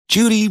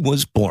Judy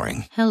was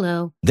boring.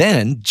 Hello.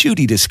 Then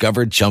Judy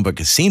discovered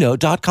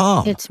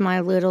ChumbaCasino.com. It's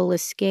my little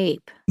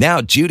escape. Now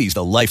Judy's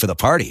the life of the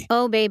party.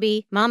 Oh,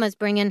 baby, mama's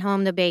bringing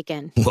home the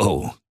bacon.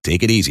 Whoa,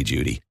 take it easy,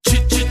 Judy.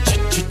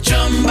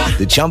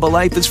 The Chumba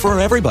life is for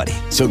everybody.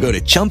 So go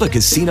to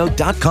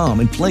ChumbaCasino.com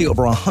and play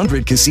over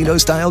 100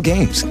 casino-style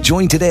games.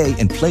 Join today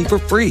and play for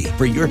free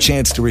for your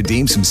chance to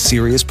redeem some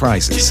serious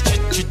prizes.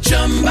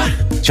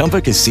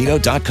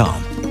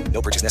 ChumbaCasino.com.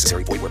 No purchase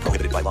necessary. Void where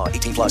prohibited by law.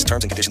 18 plus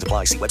terms and conditions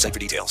apply. See website for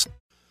details.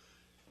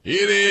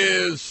 It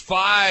is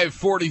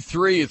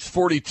 5:43. It's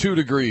 42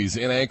 degrees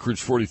in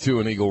Anchorage,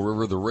 42 in Eagle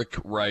River. The Rick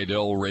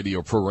Rydell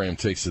radio program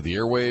takes to the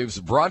airwaves,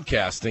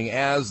 broadcasting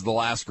as the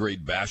last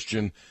great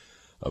bastion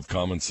of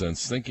common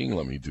sense thinking.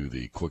 Let me do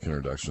the quick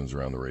introductions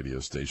around the radio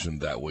station.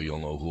 That way you'll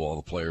know who all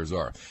the players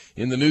are.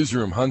 In the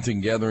newsroom,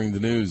 hunting, gathering the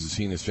news, as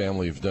he and his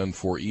family have done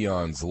for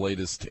eons, the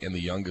latest and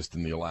the youngest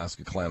in the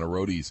Alaska clan of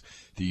roadies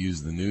to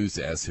use the news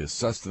as his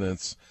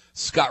sustenance.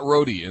 Scott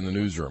Rohde in the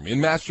newsroom.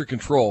 In master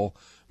control,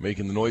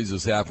 making the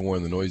noises happen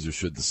when the noises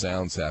should, the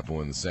sounds happen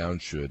when the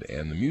sounds should,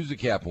 and the music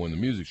happen when the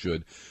music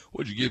should.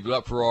 Would you give it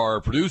up for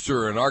our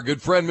producer and our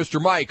good friend, Mr.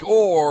 Mike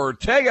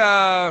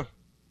Ortega?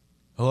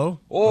 Hello?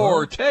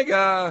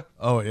 Ortega.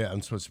 Oh, yeah,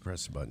 I'm supposed to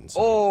press the button.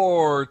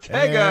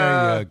 Ortega.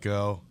 There you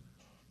go.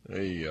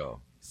 There you go.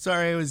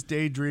 Sorry, I was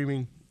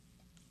daydreaming.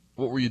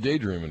 What were you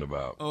daydreaming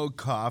about? Oh,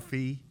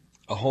 coffee.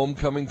 A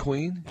homecoming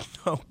queen?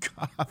 Oh,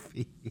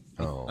 coffee.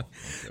 Oh, okay.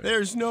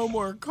 There's no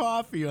more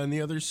coffee on the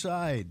other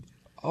side.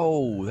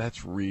 Oh,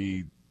 that's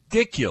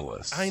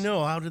ridiculous. I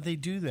know. How did they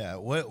do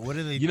that? What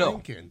are they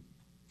thinking?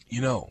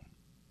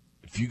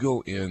 If you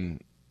go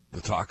in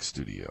the talk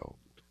studio,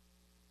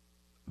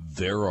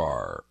 there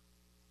are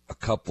a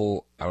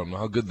couple, I don't know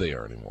how good they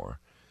are anymore.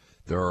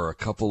 There are a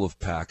couple of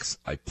packs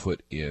I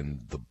put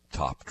in the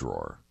top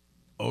drawer.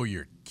 Oh,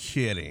 you're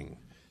kidding.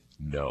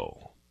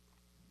 No.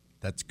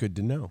 That's good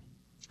to know.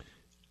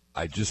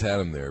 I just had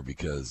them there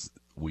because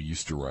we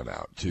used to run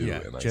out, too.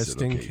 Yeah, and I just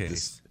said, in okay,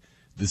 case.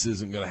 This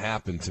isn't going to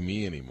happen to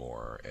me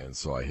anymore. And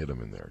so I hit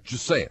them in there.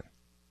 Just saying.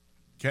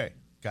 Okay,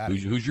 got it.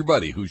 Who's your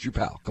buddy? Who's your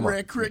pal? Come on.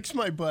 Rick's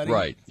my buddy.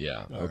 Right,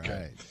 yeah, All okay.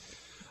 right.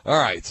 All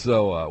right,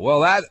 so,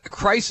 that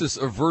crisis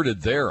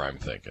averted there, I'm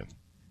thinking.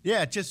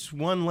 Yeah, just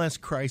one less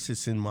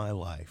crisis in my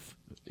life.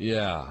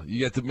 Yeah, you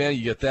get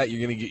that.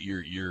 You're gonna get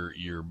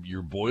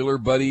your boiler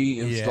buddy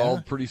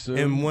installed pretty soon.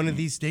 And one of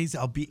these days,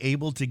 I'll be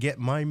able to get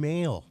my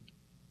mail.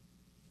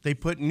 They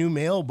put new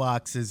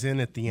mailboxes in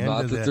at the end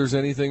Not of that there's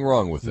anything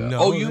wrong with that.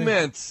 No, you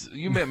meant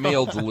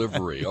mail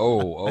delivery.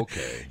 Oh,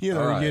 okay.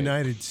 Right.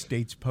 United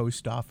States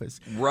Post Office.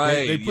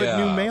 Right. They put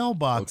new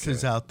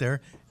mailboxes out there,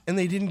 and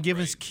they didn't give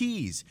us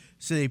keys.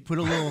 So they put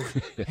a little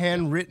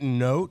handwritten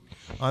note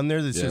on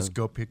there that says,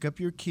 "Go pick up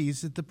your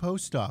keys at the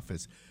post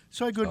office."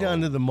 So I go down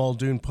to the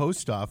Muldoon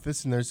post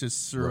office, and there's this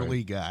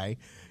surly guy,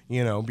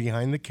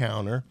 behind the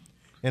counter.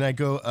 And I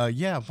go,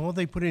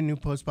 they put in a new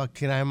post box.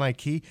 Can I have my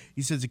key?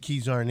 He says the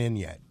keys aren't in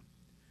yet.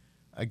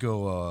 I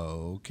go,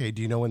 okay,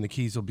 do you know when the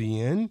keys will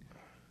be in?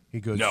 He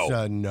goes,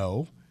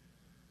 no.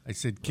 I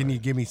said, can you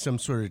give me some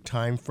sort of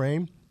time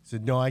frame? He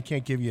said, no, I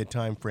can't give you a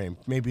time frame.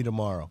 Maybe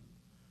tomorrow.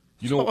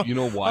 You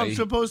know why? I'm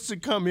supposed to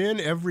come in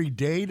every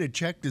day to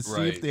check to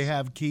see if they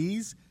have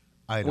keys?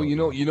 I don't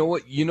know.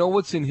 You know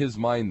what's in his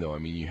mind, though. I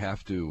mean, you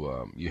have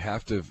to be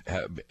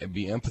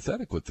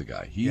empathetic with the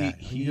guy. He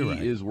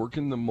is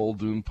working the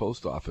Muldoon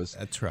post office.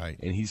 That's right.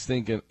 And he's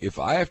thinking, if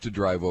I have to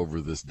drive over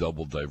this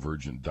double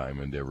divergent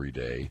diamond every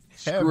day,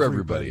 screw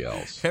everybody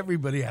else.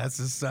 Everybody has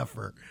to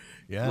suffer.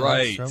 Yeah,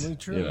 right. That's probably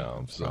true.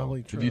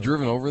 Probably true. Have you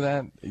driven over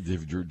that?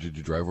 Did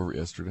you drive over it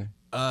yesterday?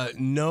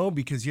 No,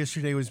 because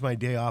yesterday was my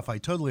day off. I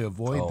totally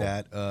avoid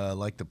that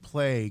like the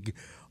plague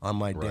on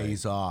my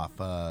days off.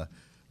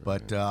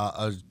 But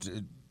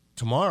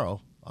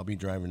tomorrow, I'll be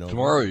driving over.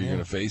 Tomorrow, you're going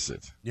to face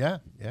it. Yeah.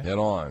 Head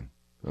on.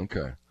 Okay.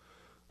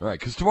 All right,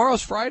 because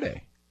tomorrow's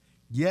Friday.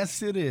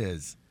 Yes, it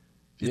is.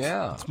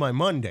 It's my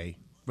Monday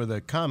for the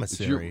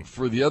commissary.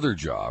 For the other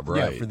job,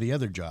 right? Yeah, for the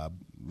other job.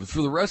 But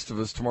for the rest of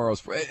us,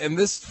 tomorrow's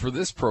for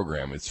this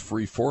program, it's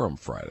Free Forum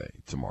Friday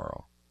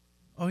tomorrow.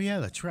 Oh yeah,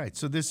 that's right.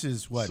 So this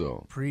is what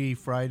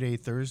pre-Friday,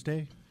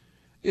 Thursday.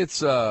 It's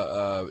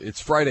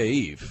Friday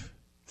Eve.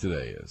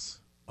 Today is.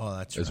 Oh,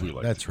 that's as right. we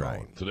like. That's to call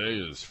right. it. Today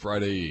is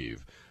Friday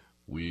Eve.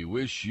 We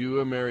wish you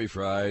a Merry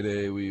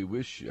Friday. We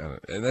wish you,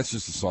 and that's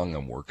just a song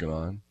I'm working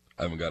on.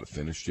 I haven't got it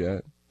finished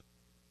yet.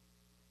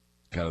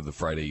 Kind of the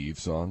Friday Eve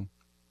song.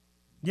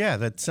 Yeah,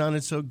 that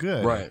sounded so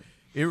good. Right.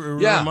 It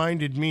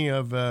reminded me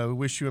of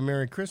Wish You a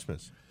Merry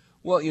Christmas.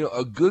 Well,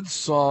 a good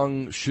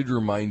song should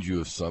remind you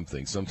of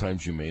something.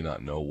 Sometimes you may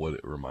not know what it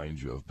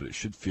reminds you of, but it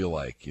should feel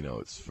like,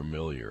 it's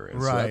familiar.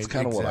 And so that's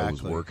kind of what I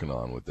was working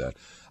on with that.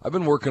 I've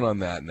been working on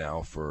that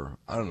now for,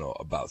 I don't know,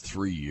 about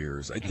 3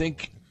 years. I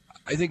think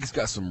it's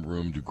got some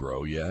room to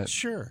grow yet.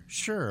 Sure.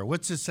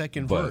 What's the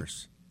second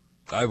verse?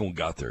 I haven't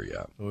got there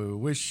yet. We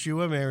wish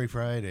you a Merry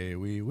Friday.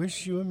 We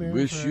wish you a Merry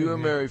Friday. Wish you a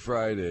Merry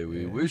Friday.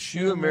 We wish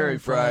you a Merry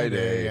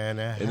Friday. And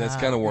that's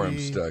kind of where I'm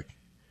stuck.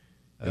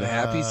 And a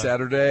happy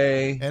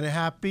Saturday. And a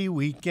happy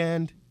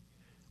weekend.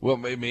 Well,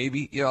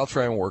 maybe. Yeah, I'll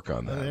try and work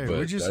on that. Hey, but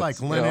we're just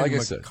like Lennon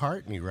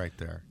McCartney right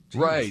there. Jeez.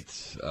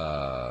 Right.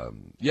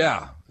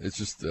 Yeah. It's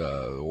just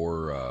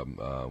what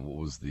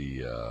was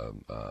the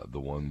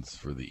ones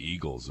for the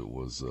Eagles? It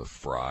was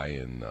Fry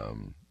and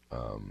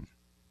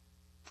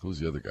who's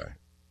the other guy?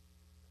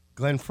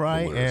 Glenn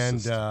Fry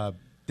and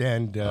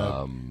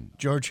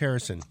George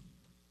Harrison.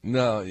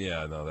 No,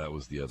 that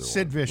was the other one.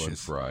 Sid Vicious. Glenn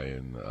Fry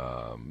and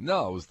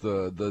no, it was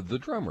the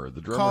drummer.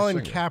 The drummer.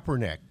 Colin singer.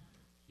 Kaepernick.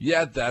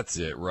 Yeah, that's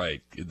it,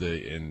 right.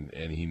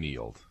 And he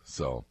kneeled.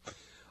 So,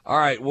 all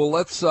right. Well,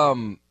 let's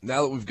now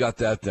that we've got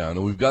that down,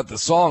 and we've got the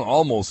song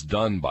almost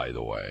done, by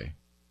the way,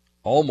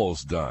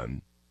 almost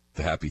done.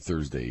 The Happy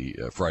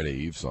Friday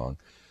Eve song.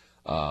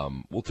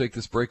 We'll take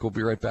this break. We'll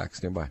be right back.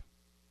 Stand by.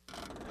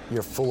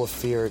 You're full of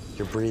fear.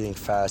 You're breathing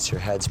fast.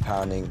 Your head's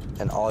pounding,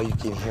 and all you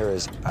can hear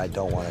is, "I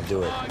don't want to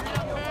do it."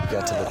 You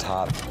get to the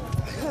top,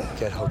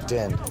 get hooked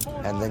in,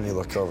 and then you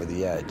look over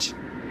the edge.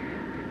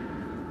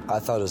 I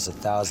thought it was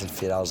 1,000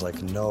 feet. I was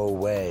like, no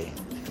way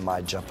am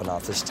I jumping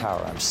off this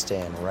tower. I'm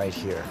staying right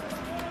here.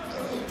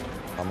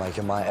 I'm like,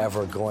 am I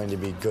ever going to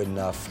be good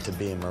enough to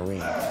be a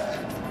Marine?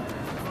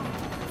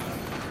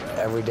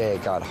 Every day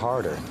it got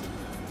harder,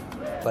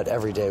 but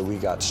every day we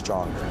got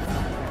stronger.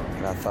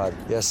 And I thought,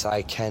 yes,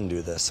 I can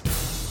do this.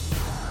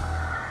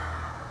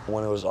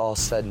 When it was all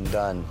said and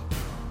done,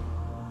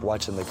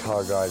 watching the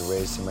color guard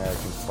raise the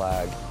American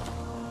flag,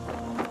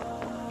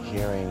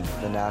 hearing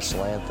the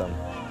national anthem,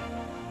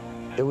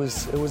 it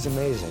was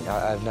amazing.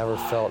 I've never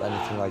felt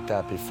anything like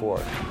that before.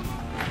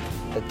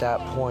 At that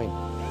point,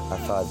 I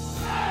thought,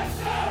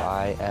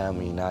 I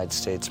am a United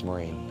States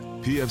Marine.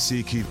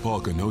 PFC Keith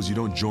Paulka knows you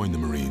don't join the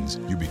Marines,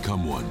 you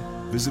become one.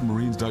 Visit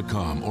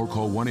Marines.com or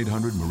call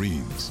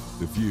 1-800-MARINES.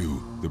 The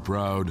few, the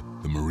proud,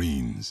 the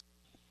Marines.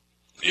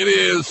 It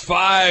is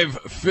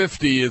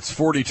 5:50. It's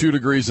 42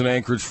 degrees in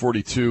Anchorage,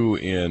 42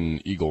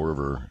 in Eagle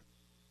River.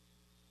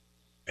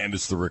 And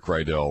it's the Rick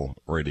Rydell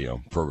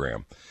radio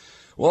program.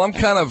 Well, I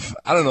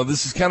don't know,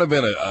 this has kind of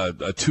been a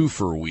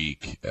twofer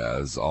week,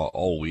 as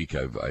all week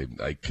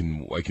I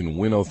can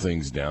winnow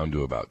things down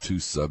to about two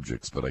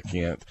subjects, but I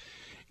can't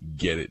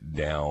get it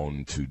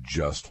down to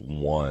just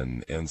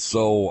one. And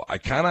so I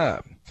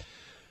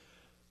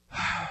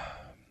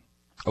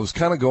was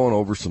kind of going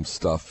over some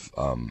stuff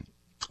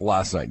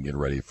last night and getting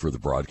ready for the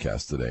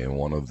broadcast today, and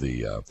one of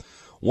the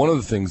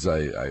things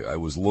I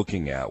was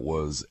looking at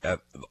was at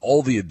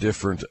all the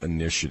different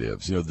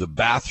initiatives. You know, the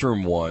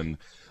bathroom one,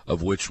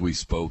 of which we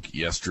spoke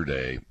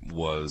yesterday,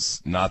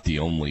 was not the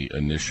only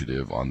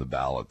initiative on the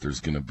ballot. There's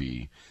going to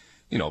be,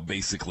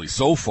 basically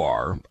so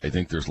far, I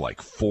think there's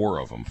like four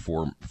of them,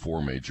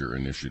 four major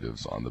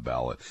initiatives on the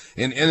ballot.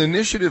 And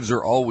initiatives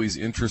are always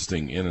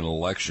interesting in an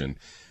election,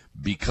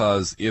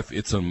 because if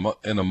it's an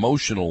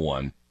emotional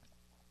one,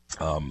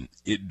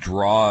 it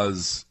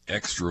draws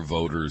extra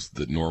voters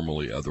that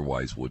normally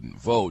otherwise wouldn't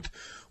vote,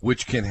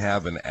 which can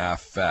have an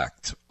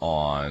effect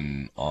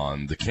on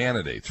the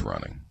candidates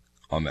running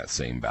on that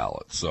same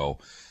ballot. So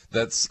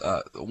that's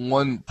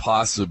one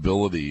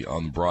possibility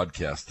on the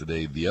broadcast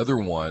today. The other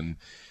one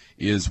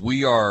is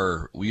we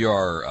are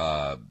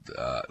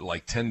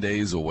like 10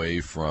 days away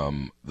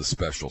from the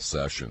special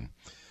session,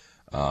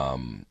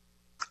 and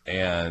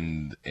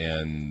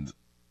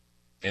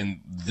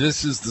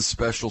this is the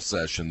special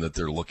session that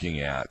they're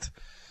looking at,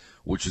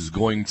 which is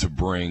going to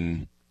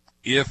bring,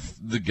 if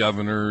the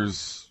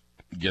governor's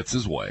gets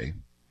his way,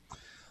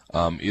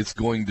 it's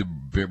going to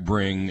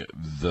bring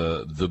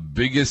the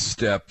biggest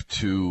step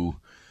to,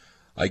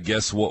 I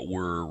guess, what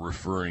we're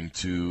referring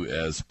to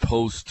as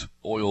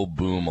post-oil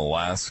boom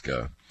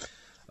Alaska.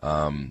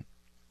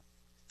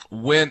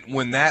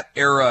 When that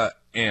era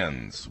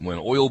ends, when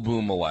oil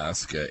boom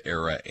Alaska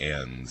era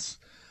ends,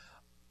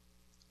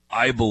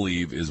 I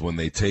believe is when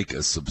they take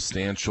a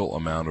substantial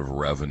amount of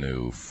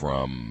revenue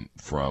from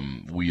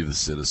we the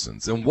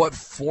citizens. And what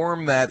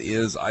form that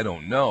is, I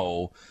don't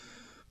know.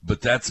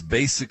 But that's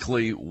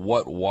basically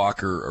what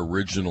Walker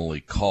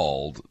originally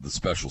called the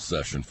special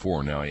session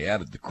for. Now, he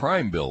added the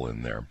crime bill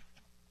in there.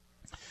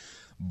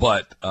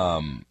 But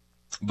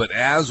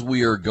as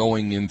we are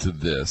going into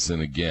this, and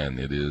again,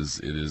 it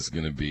is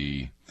going to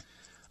be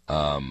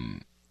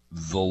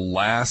the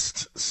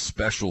last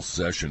special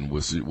session,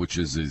 which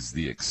is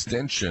the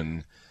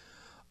extension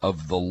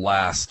of the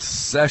last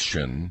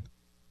session,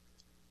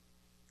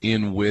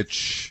 in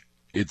which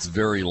it's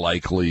very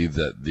likely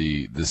that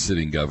the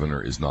sitting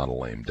governor is not a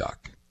lame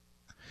duck.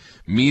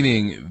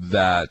 Meaning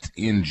that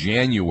in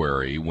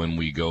January, when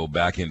we go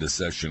back into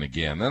session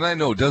again, and I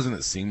know, doesn't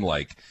it seem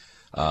like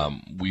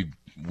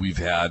we've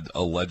had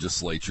a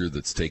legislature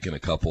that's taken a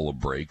couple of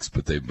breaks,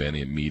 but they've been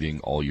in meeting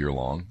all year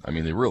long? I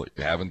mean, they really,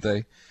 haven't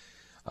they?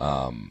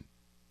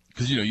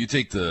 Because, you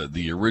take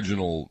the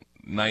original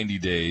 90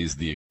 days,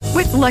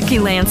 With Lucky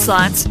Land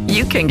Slots,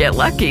 you can get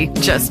lucky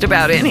just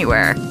about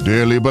anywhere.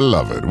 Dearly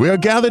beloved, we are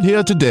gathered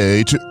here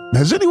today to...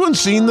 Has anyone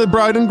seen the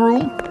bride and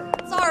groom?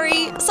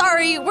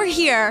 Sorry, we're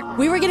here.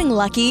 We were getting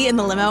lucky in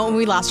the limo and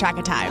we lost track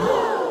of time.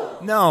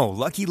 No,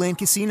 Lucky Land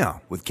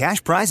Casino, with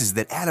cash prizes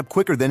that add up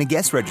quicker than a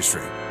guest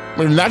registry.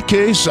 in that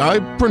case, I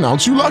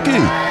pronounce you lucky.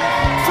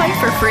 Play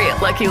for free at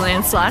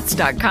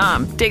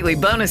LuckyLandSlots.com. Daily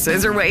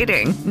bonuses are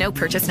waiting. No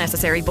purchase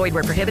necessary. Void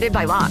where prohibited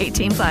by law.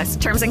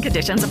 18+. Terms and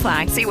conditions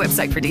apply. See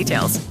website for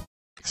details.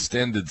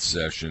 Extended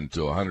session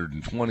to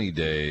 120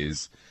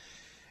 days,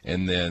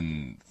 and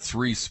then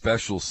 3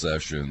 special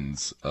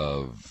sessions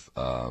of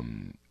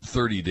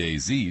 30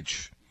 days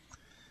each.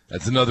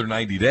 That's another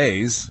 90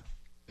 days.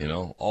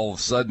 All of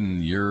a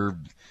sudden you're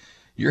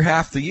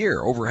half the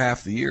year, over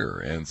half the year,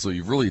 and so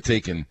you've really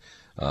taken.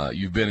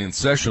 You've been in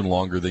session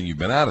longer than you've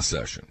been out of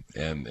session,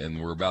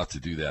 and we're about to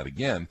do that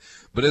again.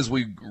 But as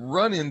we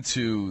run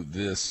into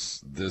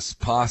this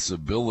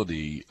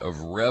possibility of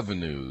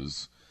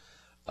revenues,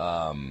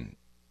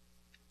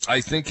 I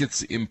think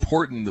it's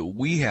important that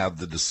we have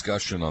the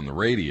discussion on the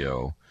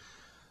radio,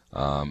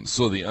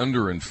 so the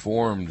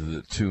underinformed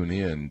that tune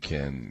in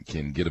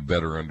can get a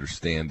better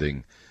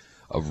understanding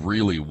of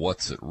really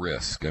what's at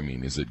risk. I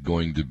mean, is it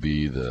going to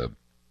be the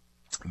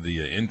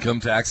income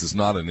tax is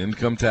not an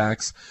income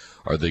tax?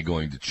 Are they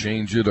going to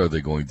change it? Are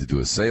they going to do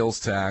a sales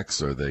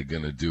tax? Are they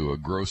going to do a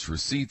gross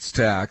receipts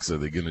tax? Are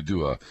they going to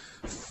do a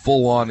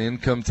full-on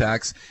income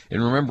tax?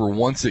 And remember,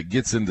 once it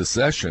gets into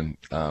session,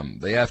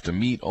 they have to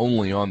meet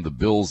only on the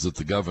bills that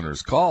the governor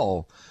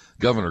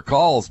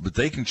calls, but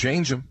they can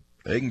change them.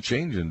 They can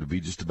change them to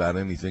be just about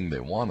anything they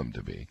want them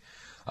to be.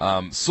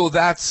 So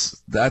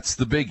that's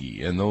the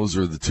biggie, and those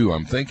are the 2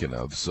 I'm thinking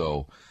of.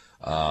 So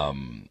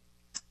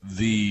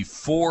the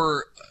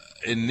 4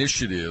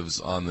 initiatives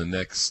on the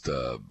next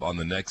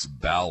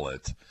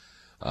ballot.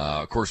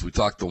 Of course, we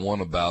talked the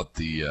one about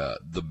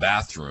the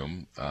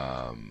bathroom,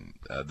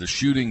 the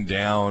shooting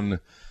down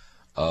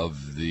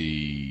of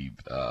the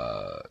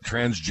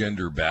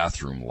transgender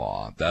bathroom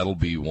law. That'll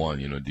be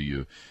one. And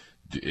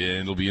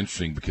it'll be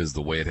interesting because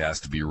the way it has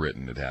to be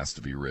written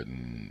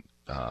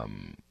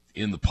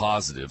in the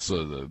positive.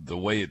 So the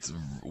way it's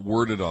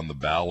worded on the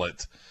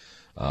ballot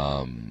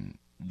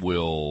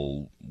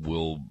will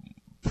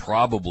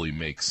probably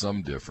make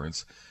some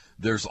difference.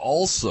 There's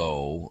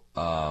also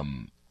a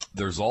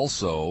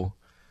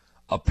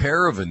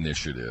pair of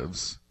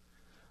initiatives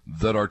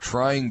that are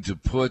trying to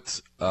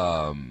put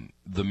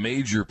the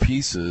major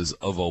pieces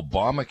of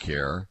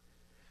Obamacare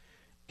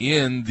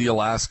in the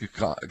Alaska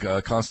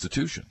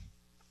Constitution,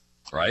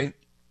 right?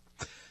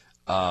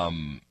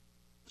 And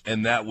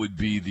that would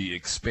be the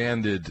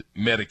expanded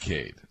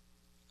Medicaid.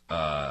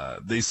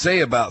 They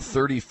say about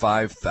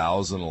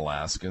 35,000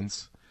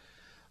 Alaskans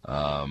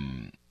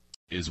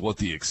is what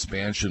the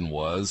expansion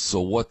was.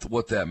 So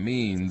what that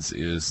means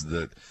is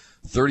that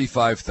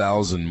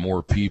 35,000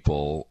 more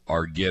people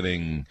are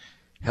getting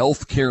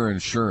health care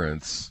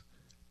insurance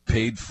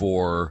paid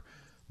for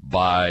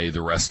by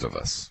the rest of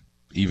us,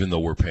 even though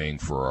we're paying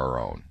for our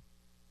own.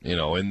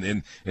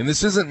 And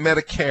this isn't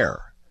Medicare.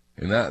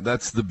 And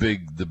that's the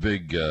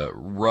big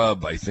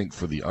rub, I think,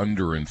 for the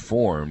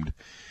underinformed,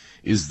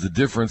 is the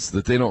difference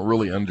that they don't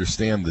really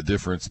understand the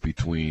difference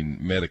between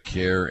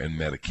Medicare and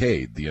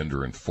Medicaid. The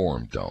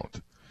underinformed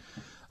don't.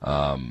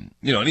 And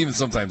even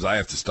sometimes I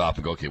have to stop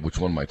and go, okay, which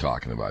one am I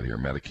talking about here,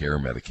 Medicare or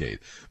Medicaid?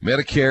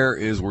 Medicare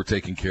is we're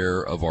taking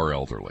care of our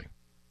elderly.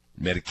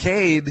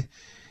 Medicaid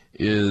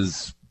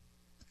is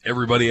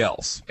everybody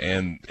else.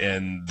 And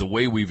the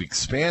way we've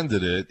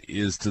expanded it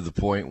is to the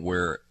point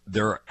where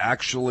there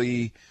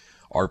actually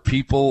are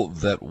people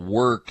that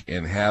work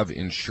and have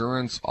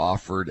insurance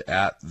offered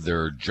at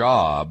their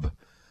job,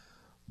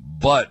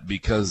 but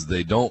because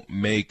they don't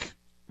make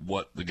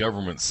what the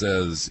government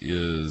says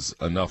is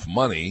enough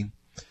money,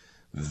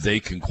 they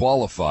can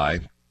qualify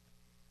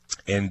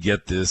and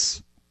get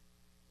this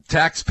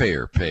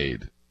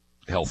taxpayer-paid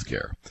health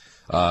care.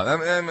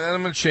 I'm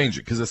going to change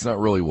it because that's not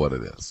really what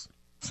it is.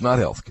 It's not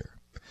health care.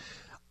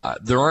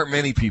 There aren't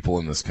many people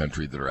in this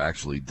country that are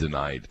actually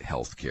denied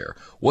health care.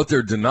 What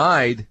they're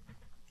denied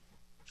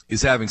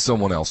is having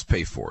someone else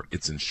pay for it.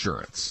 It's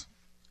insurance.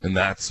 And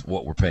that's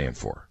what we're paying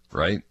for,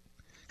 right?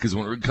 Because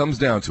when it comes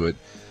down to it,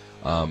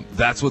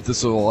 that's what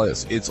this all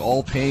is. It's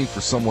all paying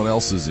for someone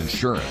else's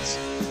insurance.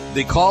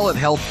 They call it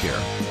health care,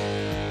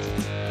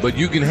 but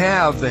you can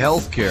have the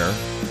health care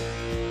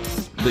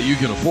that you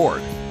can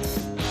afford.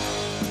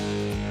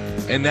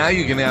 And now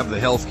you can have the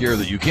health care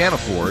that you can't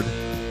afford,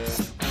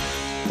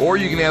 or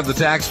you can have the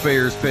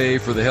taxpayers pay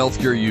for the health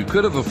care you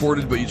could have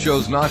afforded, but you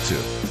chose not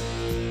to,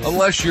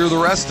 unless you're the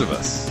rest of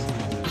us.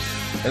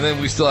 And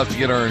then we still have to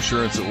get our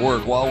insurance at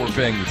work while we're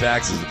paying the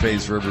taxes that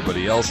pays for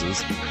everybody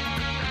else's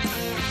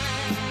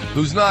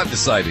who's not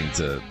deciding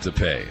to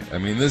pay. I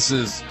mean, this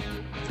is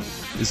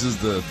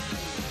the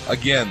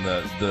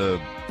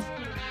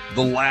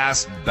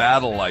last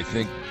battle, I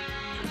think,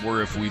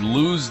 where if we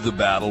lose the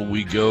battle,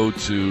 we go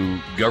to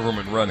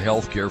government-run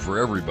health care for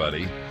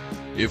everybody.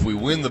 If we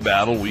win the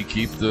battle, we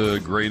keep the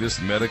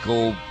greatest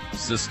medical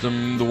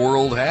system the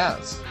world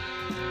has,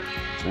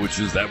 which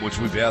is that which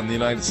we've had in the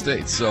United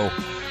States. So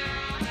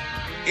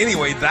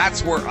anyway,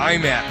 that's where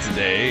I'm at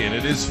today, and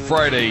it is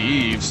Friday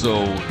Eve,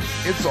 so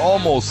it's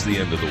almost the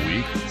end of the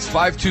week. It's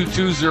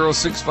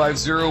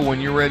 522-0650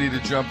 when you're ready to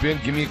jump in.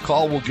 Give me a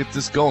call. We'll get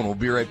this going. We'll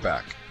be right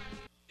back.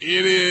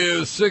 It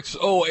is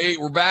 6:08.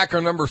 We're back.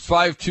 Our number is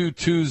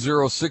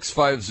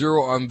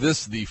 5220650 on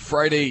this, the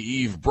Friday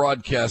Eve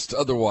broadcast,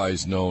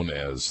 otherwise known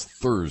as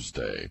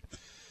Thursday.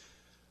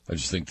 I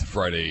just think the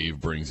Friday Eve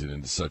brings it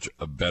into such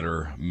a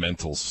better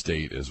mental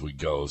state as we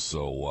go.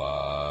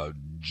 So,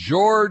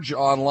 George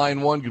on line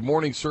 1. Good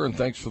morning, sir, and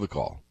thanks for the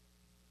call.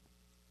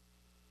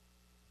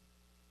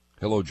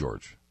 Hello,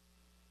 George.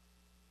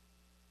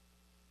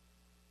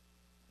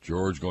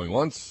 George going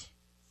once.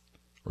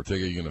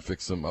 Ortega, you going to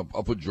fix them? I'll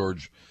put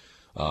George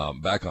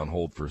back on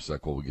hold for a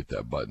sec while we get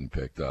that button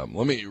picked up.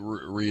 Let me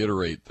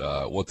reiterate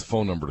what the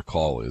phone number to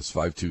call is,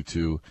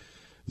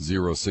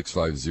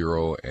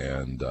 522-0650,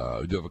 and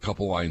we do have a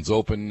couple lines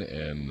open,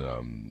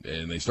 and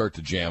they start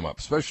to jam up,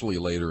 especially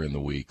later in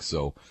the week.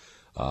 So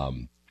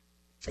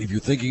if you're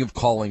thinking of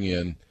calling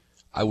in,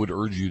 I would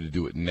urge you to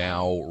do it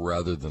now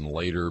rather than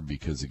later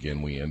because,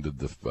 again, we ended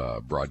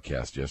the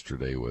broadcast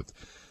yesterday with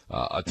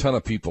a ton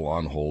of people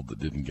on hold that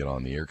didn't get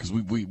on the air because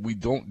we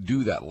don't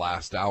do that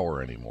last hour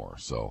anymore.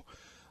 So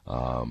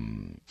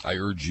I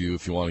urge you,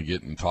 if you want to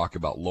get and talk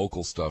about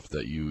local stuff,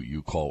 that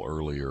you call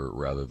earlier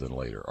rather than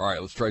later. All right,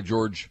 let's try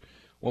George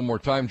one more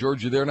time.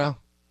 George, you there now?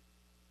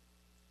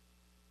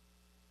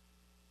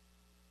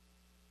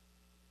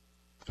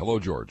 Hello,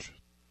 George.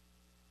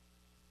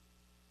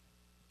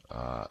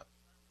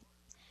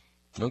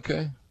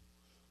 Okay.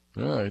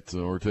 All right,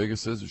 so Ortega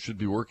says it should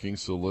be working,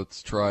 so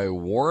let's try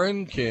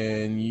Warren.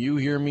 Can you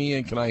hear me,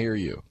 and can I hear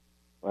you?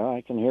 Well,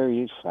 I can hear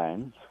you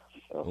fine.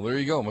 So. Well, there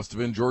you go. Must have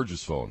been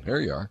George's phone. Here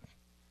you are.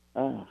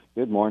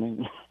 Good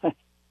morning.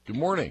 Good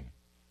morning.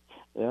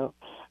 Yeah.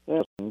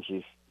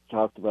 She's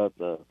talked about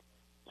the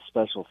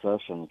special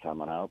session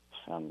coming up,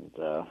 and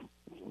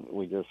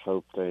we just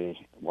hope they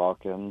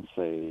walk in,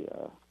 say,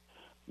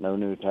 no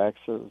new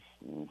taxes,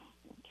 and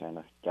kind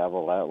of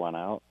gavel that one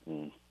out,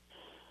 and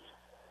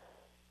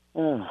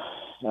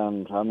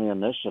on the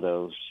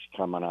initiatives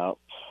coming up,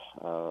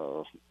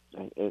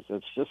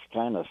 it's just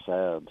kind of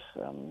sad.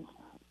 And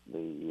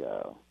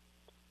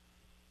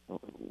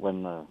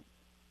when the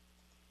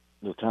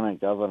lieutenant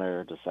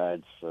governor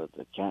decides that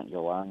it can't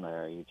go on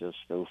there, you just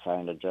go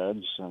find a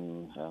judge,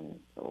 and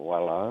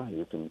voila,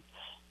 you can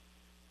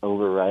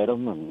override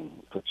them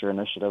and put your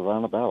initiative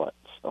on the ballot.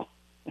 So.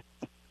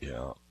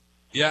 Yeah.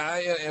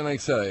 Yeah, and like I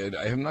said,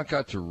 I have not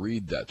got to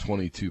read that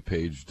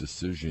 22-page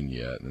decision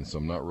yet, and so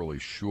I'm not really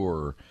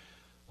sure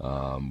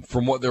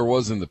from what there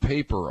was in the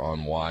paper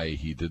on why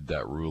he did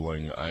that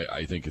ruling.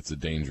 I think it's a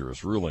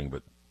dangerous ruling,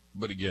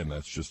 but again,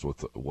 that's just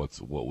what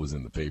was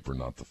in the paper,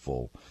 not the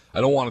full.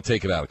 I don't want to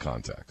take it out of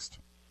context.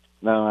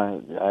 No,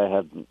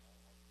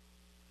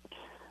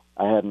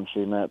 I hadn't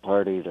seen that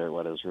part either,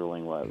 what his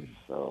ruling was.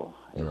 So,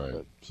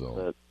 right.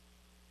 But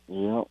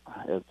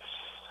it's.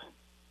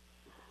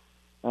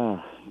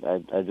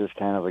 I just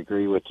kind of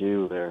agree with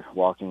you. They're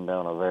walking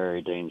down a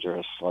very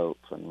dangerous slope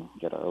and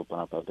going to open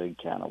up a big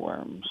can of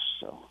worms.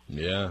 So.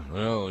 Yeah,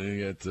 well,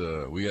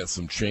 we got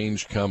some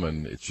change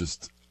coming. It's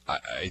just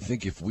I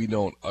think if we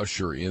don't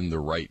usher in the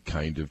right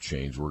kind of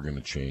change, we're going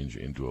to change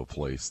into a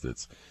place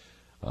that's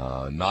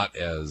not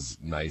as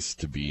nice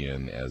to be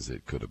in as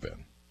it could have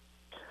been.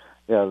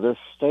 Yeah, this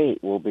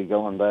state will be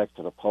going back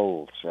to the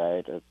polls,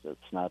 right?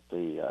 It's not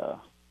the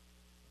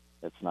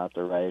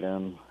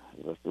write-in.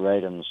 The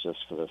write-in's just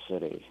for the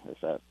city. Is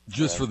that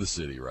just for the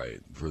city,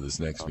 right? For this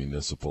next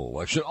municipal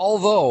election.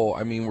 Although,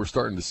 I mean, we're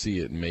starting to see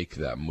it make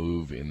that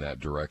move in that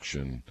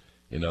direction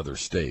in other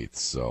states,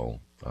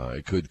 so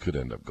it could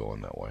end up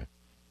going that way.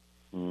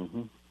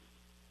 Mm-hmm.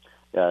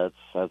 Yeah,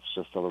 that's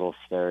just a little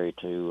scary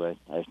too.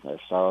 I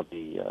saw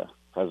the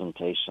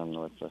presentation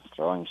with the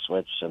throwing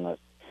switch, and it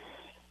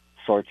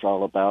sorts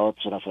all the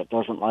ballots, and if it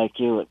doesn't like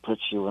you, it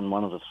puts you in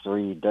one of the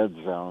 3 dead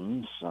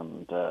zones,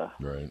 and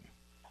right.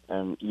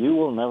 And you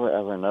will never,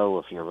 ever know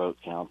if your vote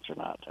counts or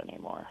not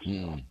anymore.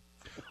 So.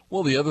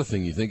 Well, the other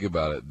thing, you think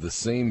about it, the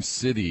same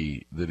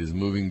city that is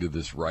moving to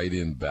this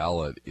write-in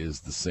ballot is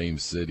the same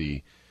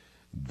city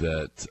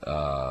that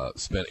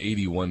spent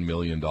 $81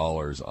 million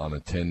on a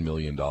 $10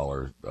 million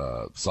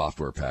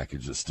software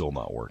package that's still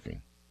not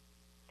working.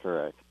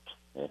 Correct.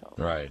 Yeah.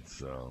 Right.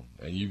 So,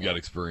 and you've got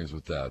experience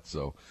with that.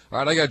 So, all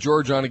right, I got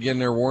George on again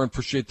there. Warren,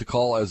 appreciate the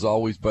call as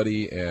always,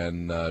 buddy.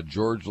 And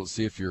George, let's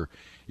see if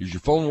is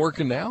your phone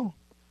working now?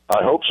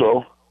 I hope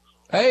so.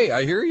 Hey,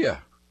 I hear you.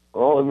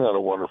 Oh, isn't that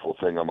a wonderful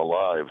thing? I'm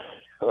alive.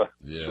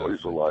 Yeah,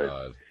 Joy's alive.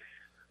 God.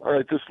 All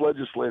right, this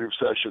legislative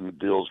session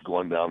deal's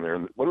going down there.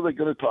 What are they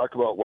going to talk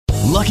about?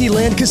 Lucky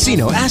Land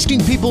Casino,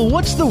 asking people,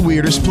 what's the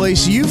weirdest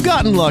place you've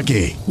gotten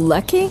lucky?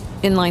 Lucky?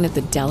 In line at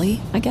the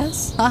deli, I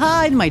guess?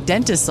 Aha, in my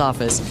dentist's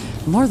office.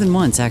 More than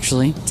once,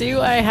 actually.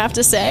 Do I have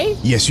to say?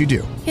 Yes, you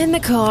do. In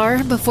the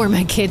car before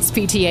my kids'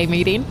 PTA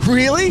meeting.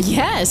 Really?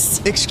 Yes.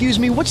 Excuse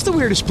me, what's the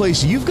weirdest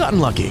place you've gotten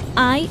lucky?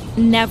 I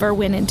never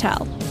win and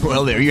tell.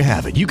 Well, there you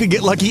have it. You can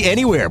get lucky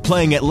anywhere,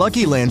 playing at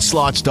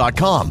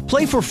LuckyLandSlots.com.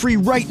 Play for free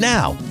right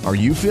now. Are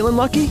you feeling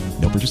lucky?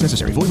 No purchase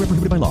necessary. Void where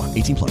prohibited by law.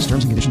 18+.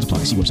 Terms and conditions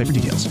apply. See website for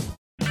details.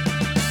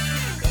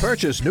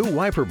 Purchase new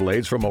wiper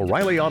blades from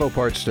O'Reilly Auto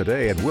Parts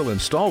today and we'll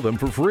install them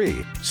for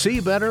free.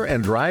 See better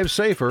and drive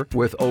safer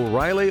with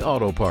O'Reilly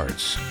Auto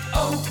Parts.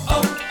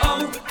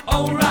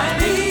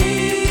 O'Reilly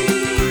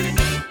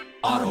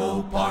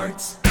Auto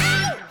Parts.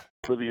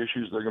 For the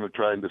issues they're going to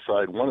try and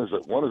decide, one is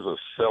a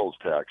sales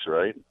tax,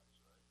 right?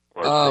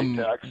 Or a state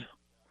tax?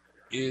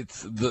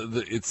 It's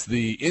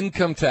the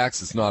income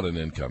tax. It's not an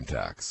income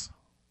tax.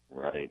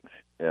 Right.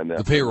 And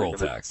the payroll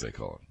tax, they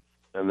call it.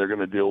 And they're going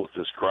to deal with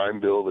this crime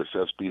bill, this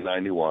SB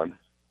 91.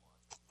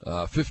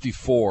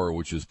 54,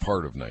 which is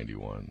part of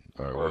 91.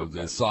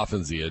 It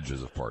softens the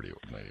edges of part of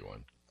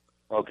 91.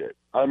 Okay.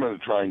 I'm going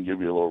to try and give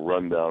you a little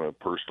rundown of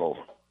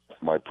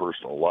my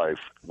personal life,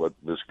 what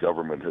this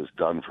government has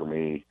done for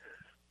me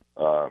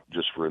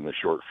just for in the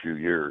short few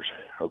years.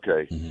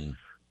 Okay. Mm-hmm.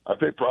 I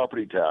pay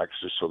property tax,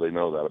 just so they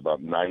know that,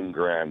 about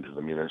 $9,000 to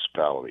the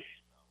municipality.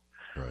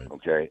 Right.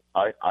 Okay.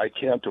 I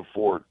can't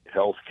afford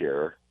health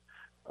care,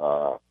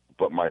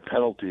 but my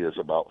penalty is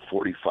about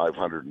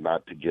 $4,500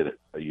 not to get it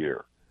a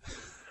year.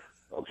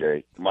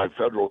 Okay. My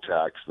federal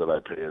tax that I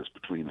pay is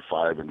between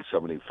 $5,000 and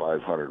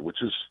 $7,500, which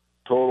is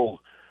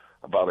total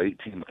about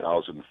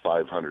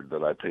 $18,500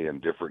 that I pay in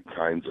different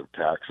kinds of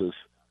taxes.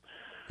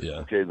 Yeah.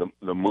 Okay.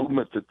 The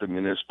movement that the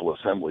municipal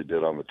assembly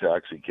did on the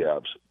taxi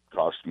cabs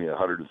cost me a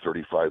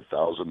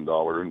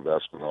 $135,000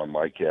 investment on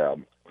my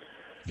cab.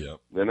 Yeah.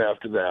 Then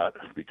after that,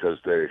 because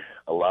they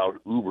allowed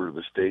Uber,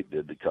 the state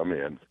did, to come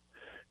in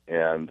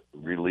and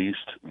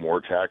released more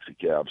taxi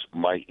cabs,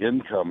 my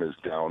income is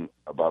down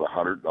about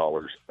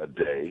 $100 a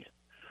day.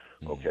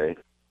 Okay.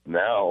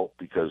 Now,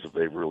 because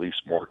they've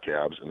released more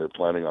cabs and they're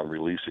planning on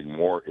releasing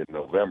more in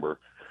November,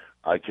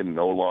 I can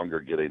no longer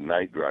get a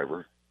night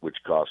driver,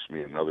 which costs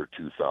me another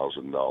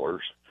 $2,000.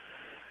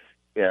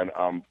 And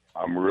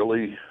I'm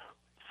really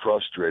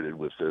frustrated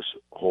with this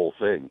whole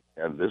thing.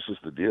 And this is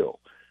the deal.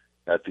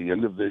 At the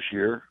end of this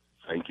year,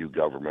 thank you,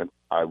 government,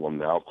 I will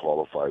now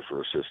qualify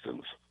for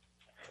assistance.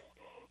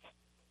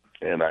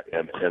 And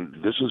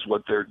this is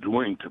what they're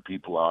doing to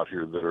people out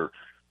here that are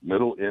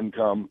middle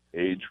income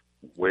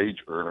wage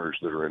earners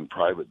that are in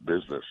private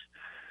business.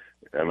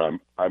 And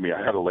I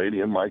had a lady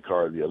in my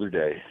car the other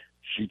day.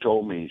 She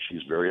told me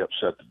she's very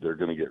upset that they're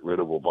going to get rid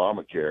of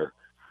Obamacare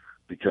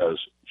because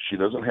she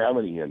doesn't have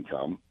any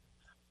income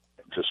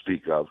to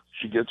speak of.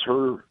 She gets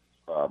her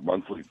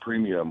monthly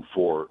premium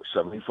for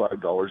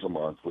 $75 a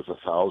month with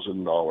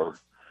 $1,000,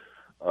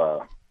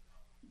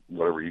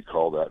 whatever you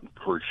call that,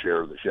 per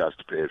share that she has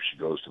to pay if she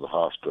goes to the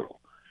hospital.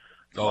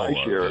 Oh,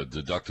 share,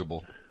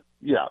 deductible?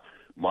 Yeah.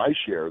 My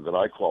share that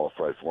I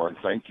qualify for, and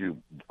thank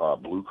you,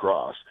 Blue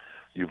Cross,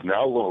 you've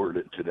now lowered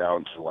it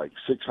down to like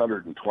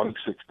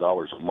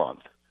 $626 a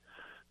month,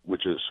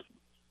 which is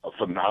a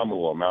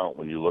phenomenal amount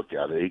when you look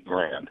at it,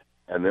 $8,000.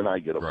 And then I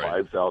get a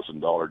 $5,000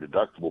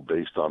 deductible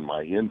based on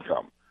my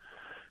income.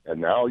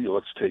 And now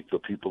let's take the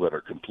people that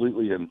are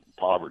completely in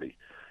poverty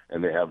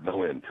and they have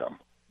no income.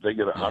 They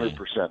get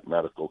 100%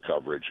 medical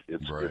coverage.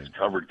 It's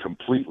covered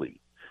completely.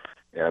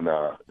 And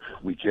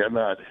we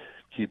cannot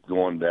keep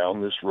going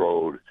down this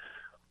road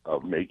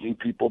of making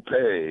people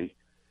pay.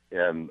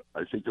 And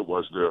I think it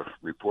was the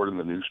report in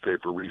the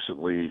newspaper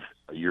recently,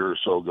 a year or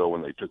so ago,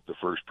 when they took the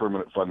first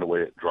permanent fund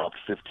away, it dropped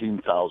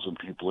 15,000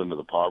 people into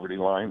the poverty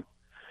line.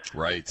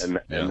 Right.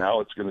 And now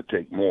it's going to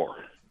take more.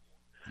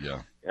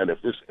 Yeah. And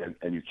if this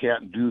and you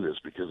can't do this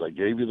because I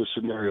gave you the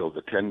scenario of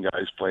the 10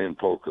 guys playing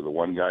poker. The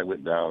one guy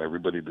went down.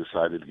 Everybody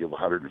decided to give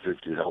 $150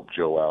 to help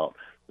Joe out.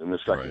 Then the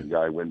second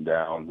guy went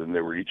down. Then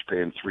they were each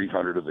paying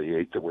 $300 of the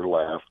 8 that were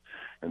left,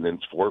 and then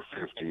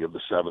 $450 of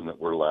the 7 that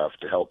were left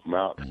to help them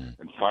out.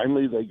 And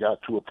finally, they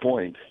got to a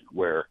point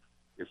where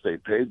if they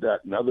paid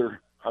that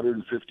another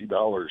 $150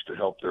 to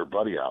help their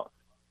buddy out,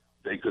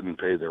 they couldn't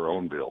pay their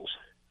own bills.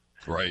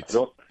 Right.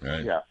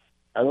 Yeah.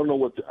 I don't know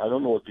what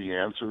the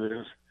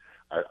answer is.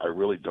 I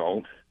really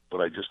don't,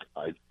 but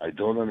I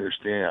don't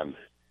understand.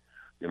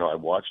 You know,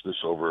 I've watched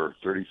this over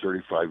 30,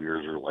 35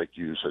 years, or like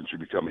you, since you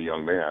become a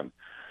young man.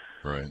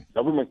 Right.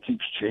 Government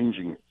keeps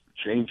changing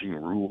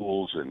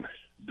rules and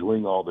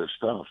doing all this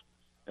stuff,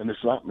 and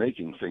it's not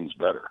making things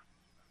better.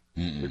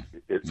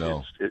 It's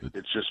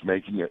just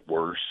making it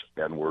worse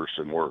and worse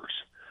and worse.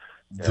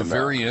 The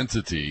very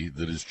entity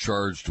that is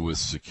charged with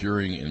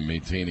securing and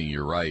maintaining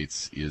your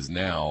rights is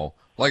now,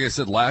 like I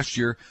said last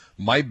year,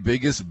 my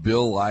biggest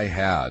bill I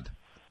had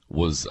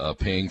was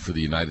paying for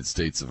the United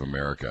States of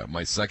America.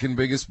 My second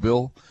biggest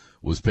bill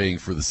was paying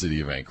for the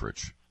city of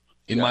Anchorage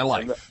in my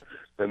life.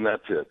 And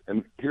that's it.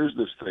 And here's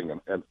this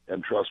thing,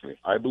 and trust me,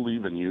 I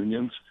believe in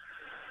unions,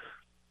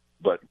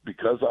 but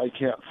because I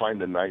can't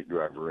find a night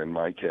driver in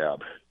my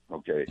cab,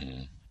 okay,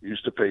 I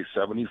used to pay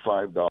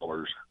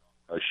 $75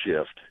 a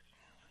shift,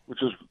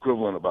 which is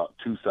equivalent about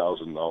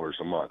 $2,000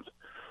 a month.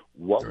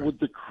 What would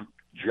the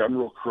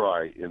general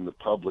cry in the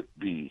public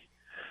be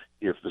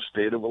if the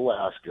state of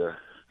Alaska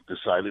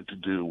decided to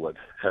do what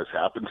has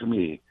happened to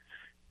me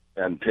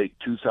and take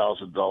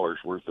 $2,000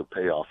 worth of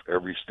payoff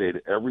every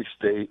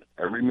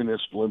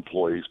municipal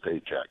employee's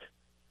paycheck?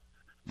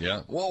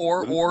 Yeah. Well,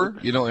 or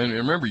you know, and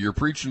remember, you're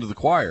preaching to the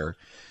choir,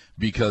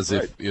 Because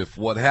if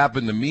what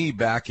happened to me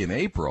back in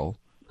April,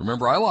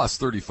 remember I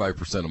lost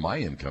 35% of my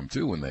income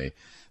too when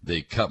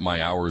they cut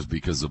my hours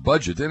because of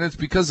budget, and it's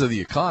because of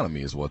the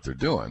economy is what they're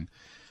doing.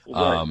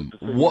 Right,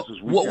 what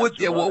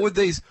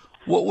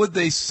would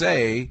they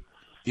say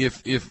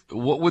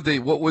would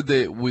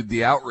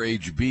the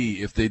outrage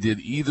be if they did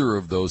either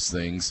of those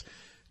things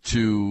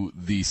to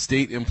the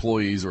state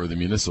employees or the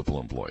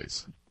municipal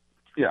employees?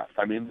 Yeah,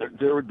 I mean,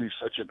 there would be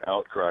such an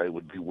outcry. It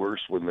would be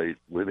worse when they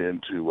went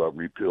into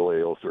repeal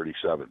AO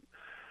 37.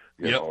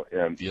 You know,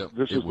 and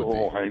this is the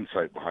whole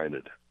hindsight behind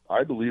it.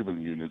 I believe in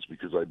the unions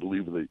because I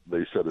believe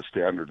they set a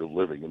standard of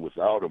living, and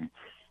without them,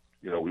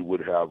 we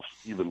would have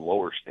even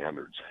lower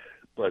standards.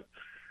 But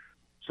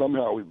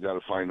somehow we've got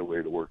to find a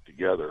way to work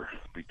together,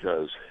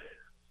 because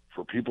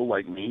for people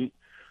like me,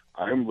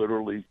 I'm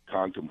literally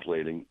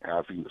contemplating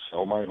having to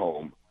sell my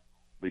home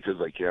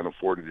because I can't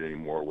afford it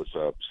anymore with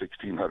a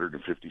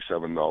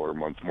 $1,657 a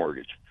month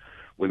mortgage.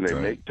 When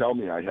they tell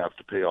me I have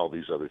to pay all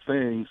these other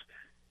things,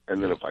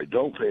 and then if I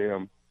don't pay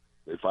them,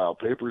 they file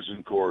papers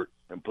in court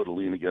and put a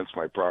lien against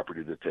my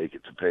property to take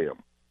it to pay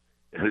them.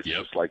 And it's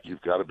just like,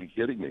 you've got to be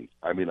kidding me.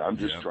 I mean, I'm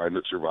just trying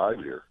to survive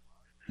here.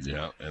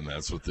 Yeah, and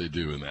that's what they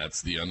do, and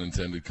that's the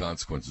unintended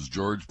consequences.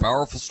 George,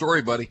 powerful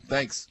story, buddy.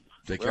 Thanks.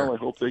 Take care. Well, I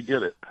hope they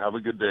get it. Have a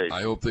good day.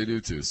 I hope they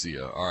do, too. See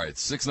ya. All right,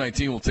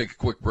 6:19. We'll take a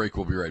quick break.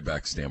 We'll be right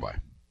back. Stand by.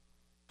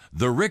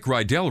 The Rick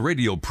Rydell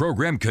radio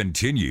program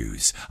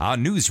continues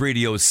on News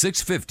Radio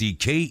 650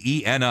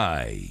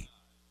 KENI.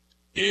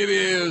 It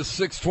is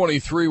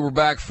 6:23. We're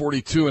back,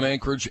 42 in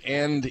Anchorage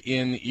and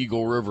in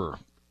Eagle River.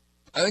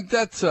 I think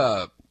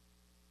that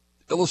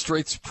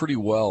illustrates pretty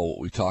well what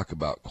we talk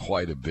about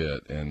quite a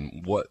bit.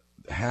 And what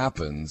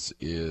happens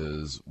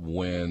is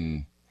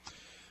when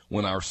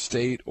our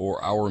state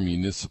or our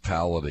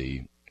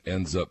municipality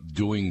ends up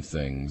doing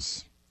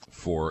things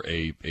for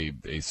a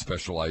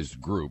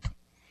specialized group,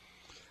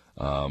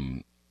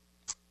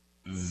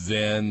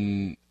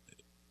 then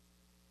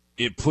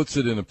it puts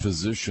it in a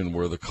position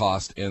where the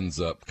cost ends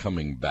up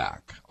coming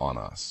back on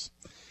us.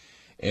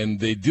 And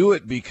they do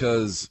it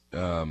because,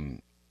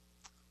 and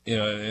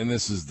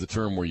this is the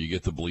term where you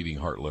get the bleeding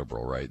heart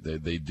liberal, right?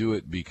 They do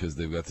it because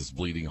they've got this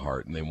bleeding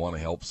heart and they want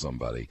to help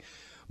somebody.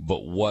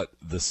 But what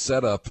the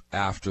setup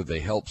after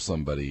they help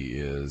somebody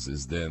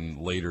is then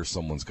later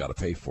someone's got to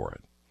pay for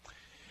it.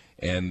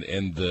 And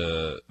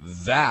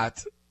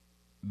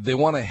they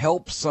want to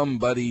help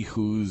somebody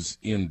who's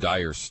in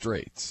dire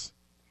straits.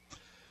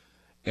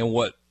 And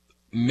what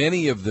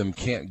many of them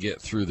can't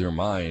get through their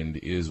mind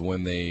is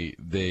when they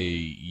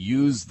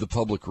use the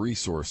public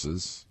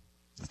resources,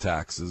 the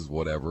taxes,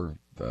 whatever,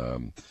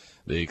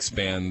 they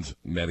expand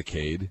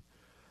Medicaid.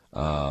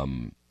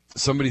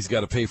 Somebody's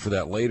got to pay for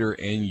that later,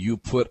 and you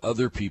put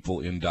other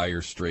people in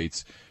dire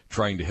straits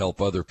trying to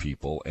help other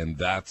people, and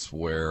that's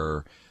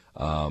where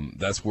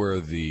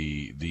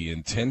the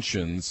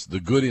intentions, the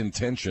good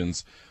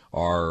intentions,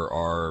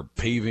 are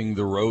paving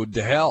the road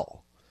to hell,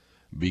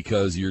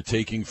 because you're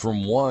taking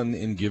from one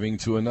and giving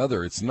to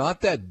another. It's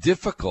not that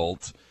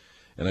difficult,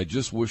 and I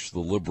just wish the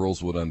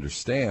liberals would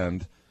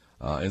understand,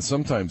 and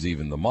sometimes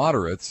even the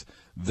moderates,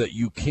 that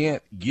you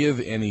can't give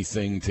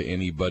anything to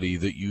anybody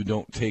that you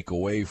don't take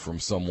away from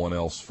someone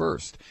else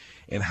first.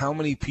 And how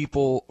many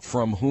people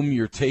from whom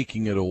you're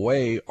taking it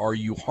away are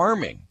you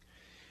harming?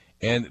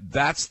 And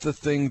that's the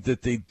thing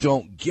that they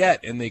don't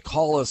get, and they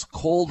call us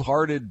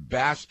cold-hearted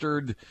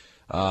bastard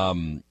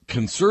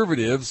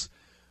conservatives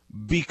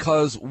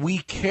because we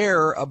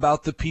care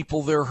about the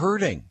people they're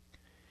hurting.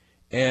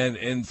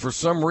 And for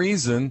some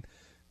reason,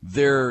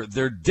 they're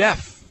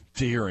deaf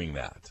to hearing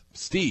that.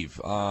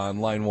 Steve on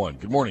line one.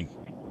 Good morning.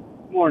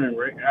 Morning,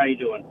 Rick. How you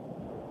doing?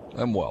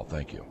 I'm well,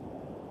 thank you.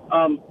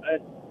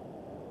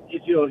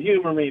 If you'll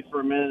humor me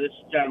for a minute, this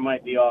kind of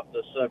might be off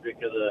the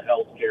subject of the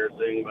healthcare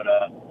thing, but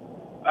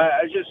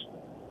I just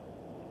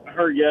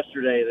heard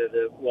yesterday that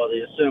the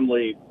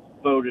Assembly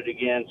voted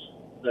against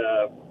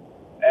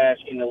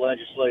asking the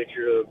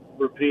legislature to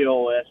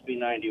repeal SB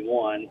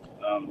 91.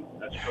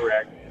 That's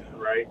correct,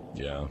 right?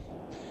 Yeah.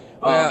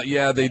 Well,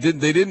 yeah, they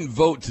didn't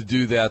vote to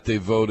do that. They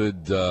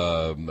voted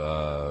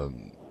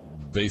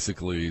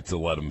basically to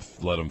let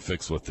them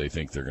fix what they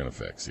think they're going to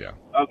fix. Yeah.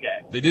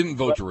 Okay. They didn't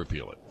vote to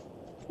repeal it.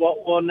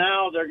 Well,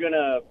 now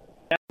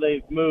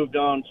they've moved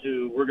on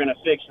to we're going to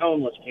fix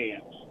homeless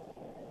camps.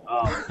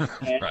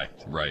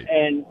 Right.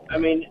 And I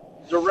mean,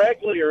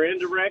 directly or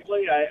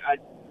indirectly,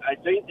 I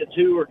think the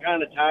two are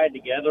kind of tied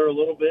together a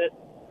little bit.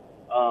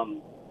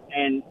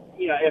 And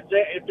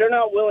if they're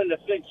not willing to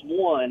fix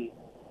one,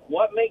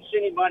 what makes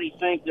anybody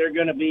think they're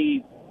going to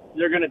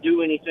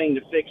do anything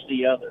to fix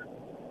the other?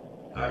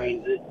 I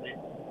mean,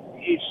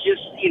 it's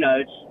just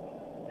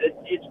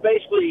it's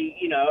basically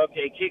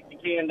okay, kick the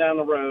can down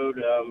the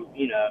road.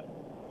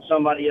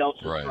 Somebody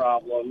else's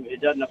problem.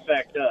 It doesn't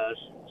affect us.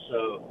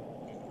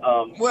 So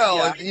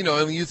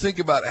You think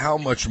about how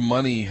much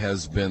money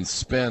has been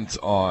spent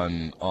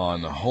on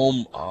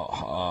home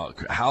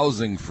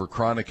housing for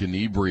chronic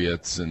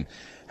inebriates, and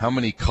how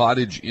many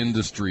cottage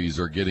industries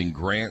are getting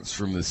grants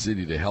from the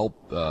city to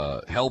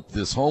help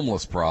this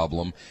homeless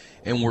problem,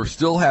 and we're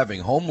still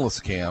having homeless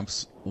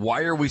camps.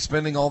 Why are we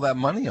spending all that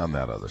money on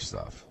that other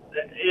stuff?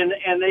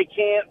 And they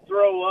can't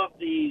throw up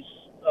these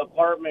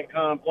apartment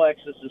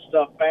complexes and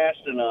stuff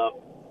fast enough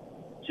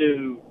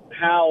to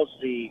house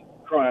the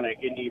chronic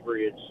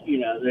inebriates.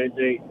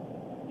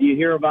 You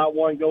hear about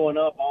one going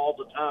up all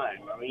the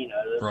time. I mean,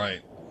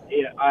 right.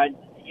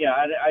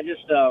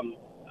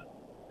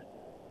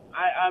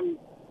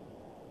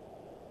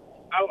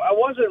 I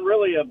wasn't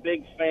really a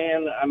big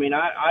fan. I mean,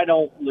 I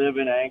don't live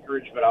in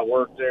Anchorage, but I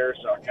work there,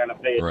 so I kind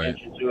of pay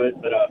attention to it.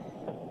 But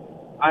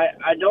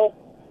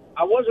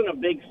I wasn't a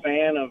big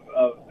fan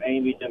of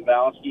Amy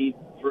Dembowski.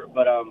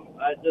 But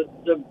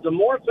the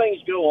more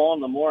things go on,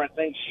 the more I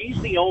think she's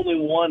the only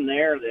one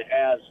there that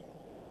has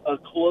a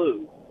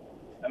clue.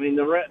 I mean,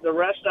 the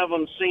rest of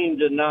them seem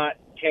to not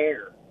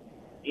care.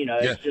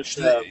 It's just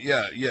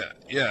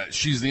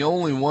she's the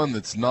only one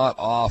that's not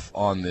off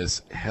on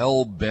this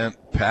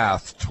hell-bent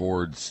path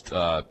towards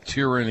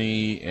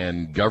tyranny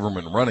and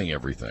government running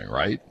everything,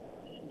 right?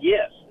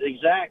 Yes,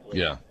 exactly.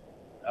 Yeah.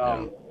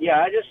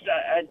 I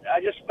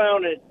just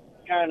found it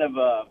kind of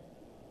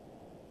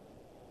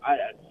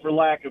for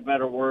lack of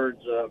better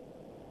words,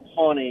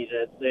 funny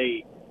that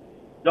they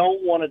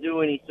don't want to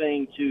do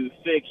anything to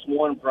fix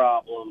one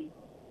problem,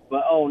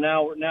 but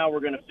now we're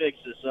going to fix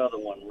this other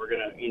one. We're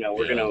gonna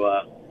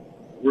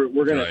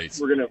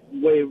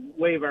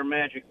wave our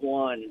magic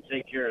wand and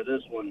take care of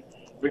this one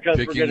because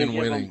we're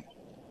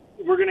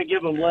going to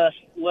give them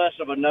less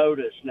of a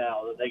notice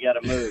now that they got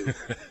to move.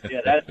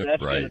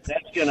 That's right.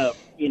 That's gonna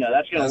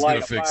light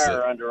a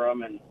fire under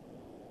them, and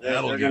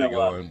they're going to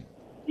go.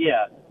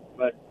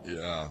 But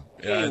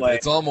anyway.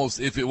 It's almost,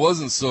 if it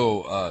wasn't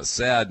so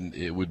sad,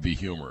 it would be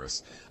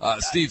humorous.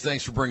 Steve,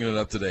 thanks for bringing it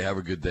up today. Have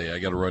a good day. I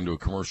got to run to a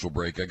commercial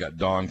break. I got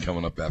Dawn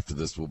coming up after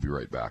this. We'll be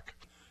right back.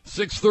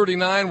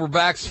 6:39. We're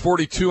back. It's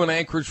 42 in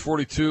Anchorage,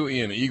 42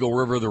 in Eagle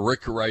River. The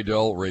Rick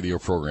Rydell radio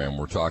program.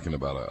 We're talking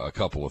about a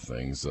couple of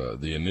things: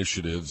 the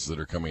initiatives that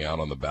are coming out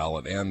on the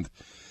ballot and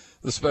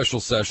the special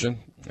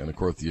session. And of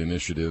course, the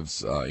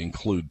initiatives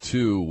include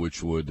two,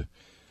 which would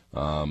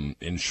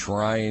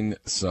enshrine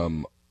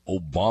some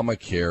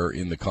Obamacare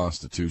in the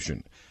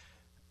Constitution,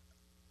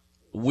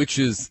 which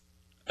is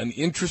an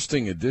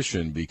interesting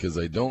addition because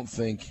I don't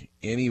think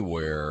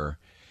anywhere,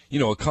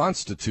 a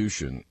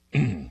Constitution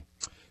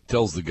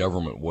tells the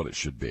government what it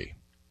should be.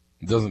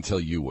 It doesn't tell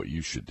you what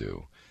you should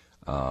do.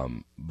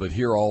 But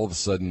here all of a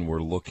sudden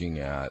we're looking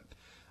at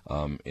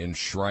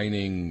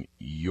enshrining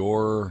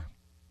your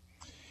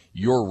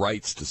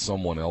rights to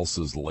someone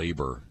else's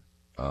labor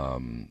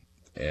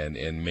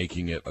and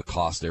making it a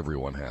cost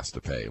everyone has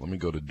to pay. Let me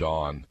go to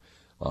Don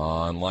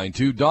on line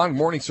 2. Don, good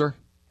morning, sir.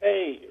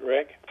 Hey,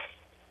 Rick.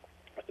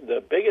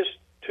 The biggest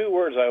two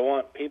words I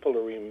want people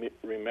to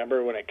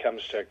remember when it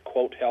comes to,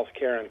 quote,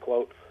 healthcare,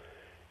 unquote,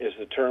 is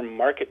the term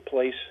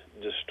marketplace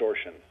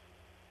distortion.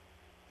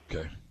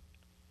 Okay.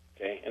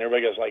 And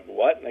everybody goes like,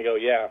 what? And they go,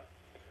 yeah.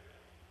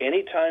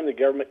 Anytime the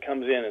government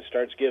comes in and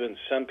starts giving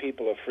some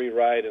people a free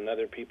ride and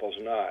other people's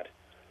not,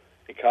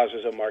 it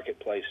causes a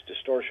marketplace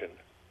distortion.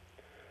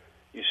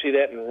 You see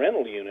that in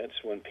rental units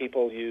when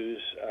people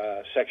use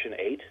Section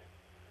 8.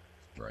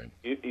 Right.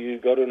 You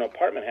go to an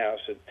apartment house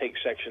that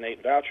takes Section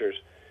 8 vouchers,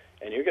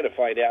 and you're going to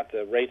find out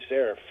the rates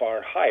there are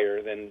far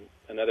higher than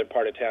another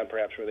part of town,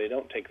 perhaps, where they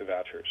don't take the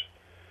vouchers.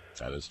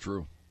 That is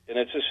true. And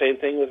it's the same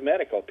thing with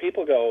medical.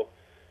 People go,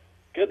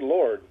 good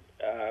Lord,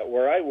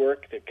 where I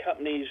work, the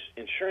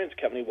insurance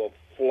company will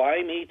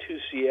fly me to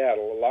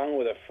Seattle along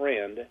with a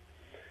friend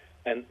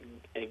and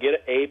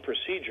get a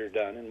procedure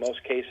done. In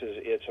most cases,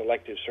 it's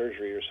elective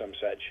surgery or some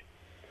such.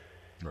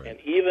 Right. And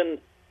even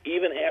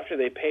after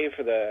they pay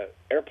for the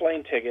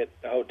airplane ticket,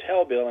 the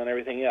hotel bill, and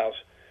everything else,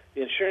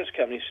 the insurance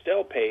company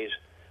still pays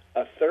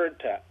a third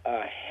to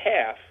a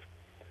half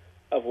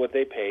of what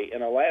they pay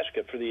in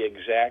Alaska for the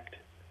exact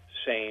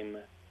same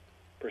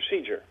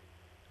procedure.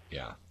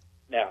 Yeah.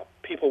 Now,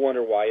 people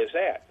wonder, why is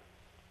that?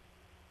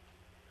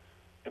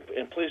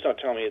 And please don't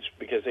tell me it's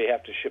because they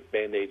have to ship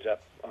Band-Aids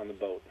up on the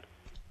boat.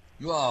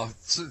 Well,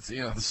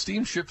 the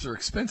steamships are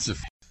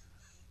expensive.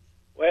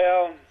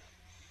 Well,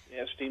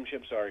 yeah,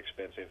 steamships are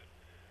expensive.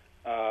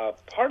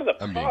 Part of the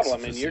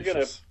problem, and you're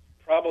going to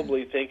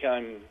probably think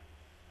I'm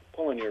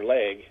pulling your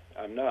leg.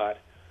 I'm not.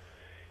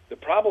 The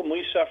problem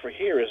we suffer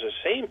here is the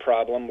same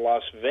problem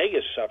Las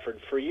Vegas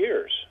suffered for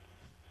years.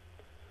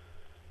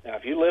 Now,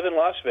 if you live in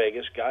Las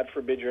Vegas, God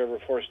forbid you're ever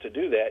forced to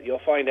do that, you'll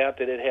find out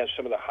that it has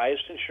some of the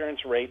highest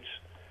insurance rates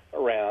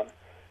around,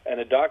 and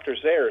the doctors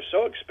there are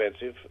so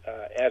expensive.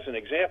 As an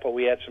example,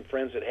 we had some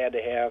friends that had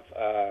to have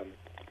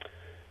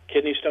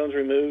kidney stones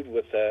removed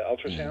with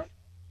ultrasound.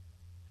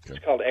 Okay.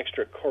 It's called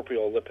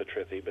extracorporeal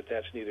lipotrophy, but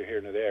that's neither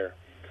here nor there.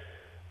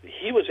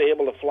 He was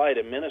able to fly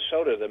to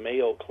Minnesota, the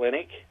Mayo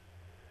Clinic,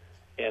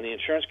 and the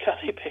insurance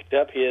company picked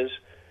up his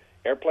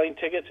airplane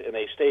tickets, and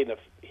they stayed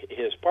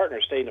his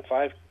partner stayed in a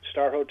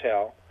 5-star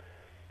hotel,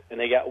 and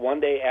they got one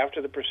day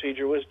after the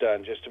procedure was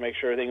done just to make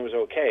sure everything was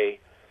okay,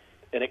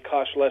 and it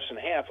cost less than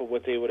half of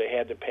what they would have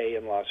had to pay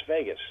in Las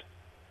Vegas.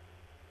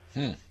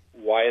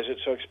 Why is it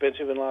so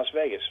expensive in Las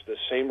Vegas? The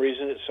same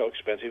reason it's so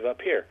expensive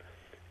up here.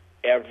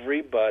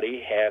 Everybody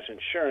has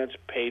insurance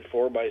paid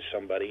for by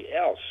somebody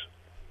else.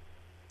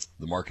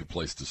 The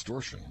marketplace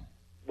distortion.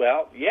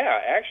 Well,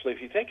 yeah, actually,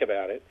 if you think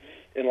about it,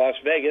 in Las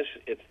Vegas,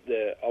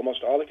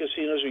 almost all the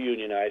casinos are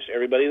unionized.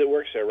 Everybody that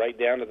works there, right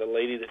down to the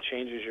lady that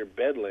changes your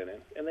bed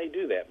linen, and they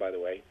do that, by the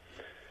way,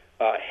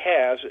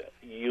 has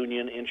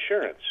union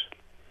insurance.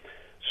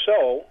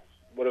 So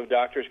what are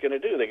doctors going to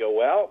do? They go,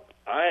 well,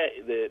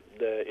 the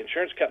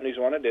insurance companies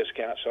want a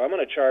discount, so I'm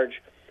going to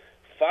charge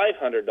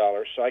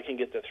 $500 so I can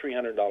get the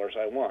 $300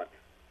 I want.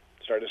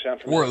 Starting to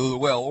sound familiar?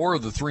 Or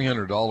the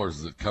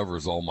 $300 that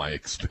covers all my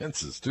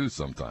expenses too.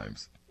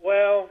 Sometimes.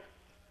 Well,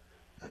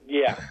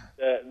 yeah,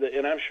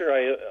 and I'm sure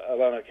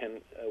Alana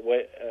can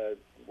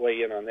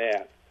weigh in on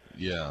that.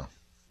 Yeah.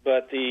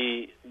 But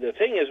the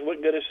thing is,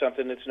 what good is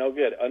something that's no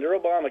good? Under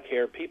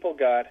Obamacare, people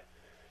got,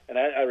 and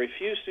I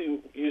refuse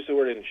to use the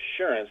word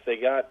insurance, they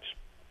got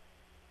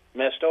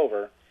messed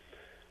over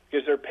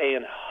because they're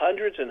paying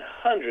hundreds and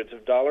hundreds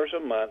of dollars a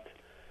month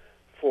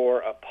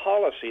for a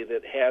policy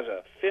that has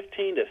a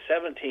 $15,000 to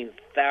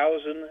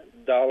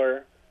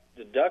 $17,000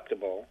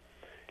 deductible,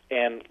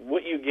 and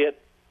what you get,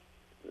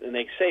 and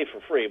they say for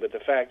free, but the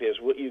fact is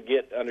what you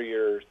get under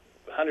your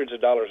hundreds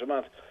of dollars a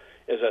month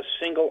is a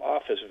single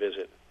office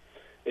visit.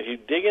 If you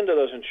dig into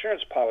those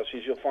insurance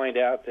policies, you'll find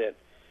out that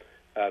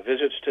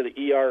visits to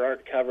the ER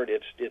aren't covered.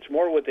 It's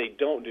more what they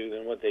don't do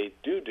than what they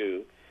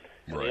do.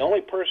 And the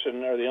only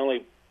person or the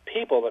only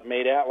people that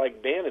made out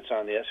like bandits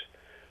on this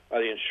are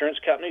the insurance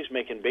companies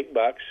making big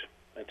bucks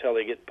until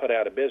they get put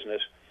out of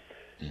business,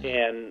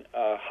 and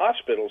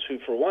hospitals who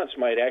for once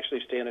might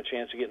actually stand a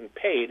chance of getting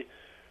paid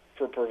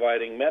for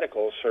providing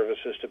medical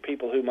services to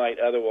people who might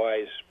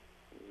otherwise,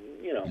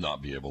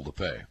 not be able to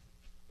pay.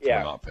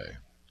 Yeah. Or not pay.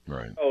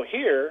 Right. Oh,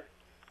 here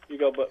you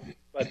go, but,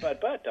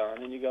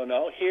 Don, and you go,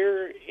 no,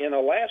 here in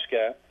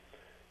Alaska,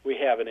 we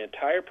have an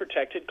entire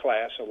protected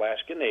class,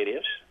 Alaska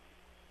Natives,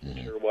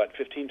 which are,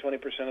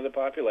 15-20% of the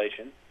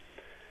population,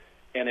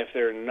 and if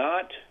they're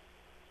not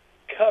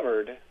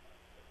covered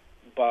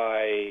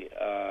by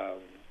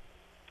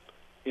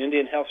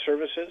Indian Health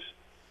Services,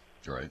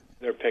 right,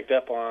 they're picked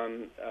up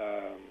on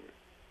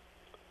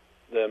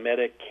the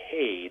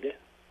Medicaid.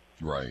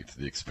 Right,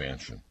 the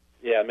expansion.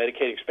 Yeah,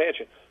 Medicaid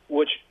expansion,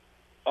 which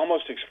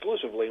almost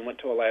exclusively went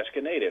to Alaska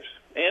Natives.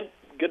 And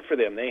good for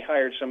them. They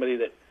hired somebody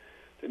that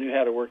knew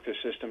how to work the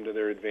system to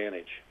their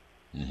advantage.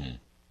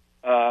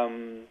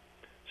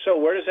 So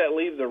where does that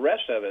leave the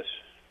rest of us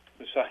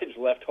besides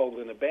left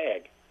holding the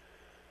bag?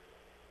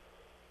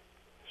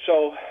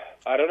 So,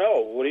 I don't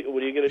know. What are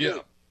you going to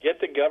do?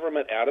 Get the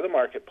government out of the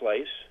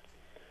marketplace,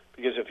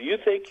 because if you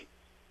think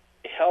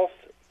health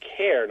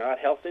care, not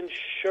health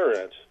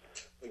insurance,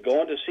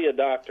 going to see a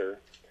doctor,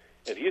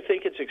 if you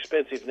think it's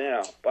expensive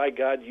now, by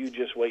God, you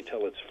just wait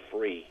till it's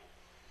free.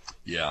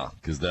 Yeah,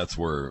 because that's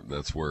where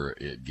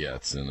it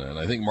gets, and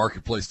I think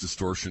marketplace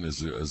distortion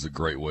is a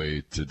great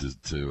way to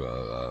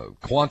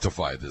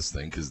quantify this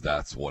thing, because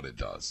that's what it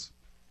does.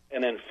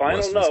 And then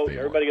final note,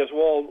 everybody goes,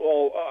 well,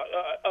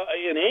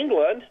 in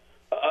England,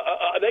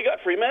 they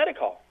got free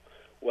medical.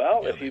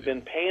 Well, if you've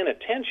been paying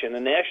attention, the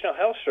National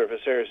Health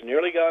Service there has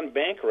nearly gone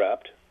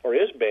bankrupt, or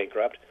is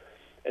bankrupt,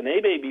 and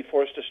they may be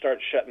forced to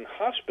start shutting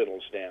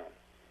hospitals down.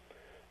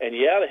 And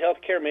yeah, the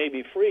health care may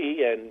be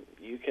free, and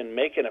you can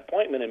make an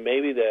appointment, and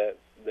maybe the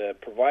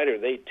provider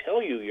they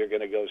tell you you're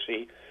going to go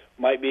see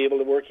might be able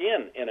to work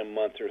in a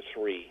month or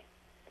 3.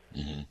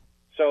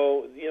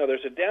 So,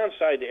 there's a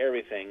downside to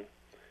everything.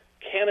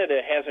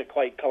 Canada hasn't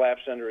quite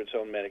collapsed under its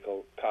own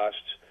medical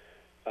costs.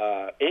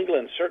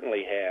 England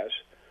certainly has.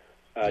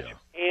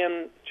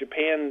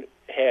 Japan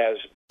has.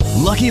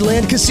 Lucky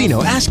Land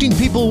Casino, asking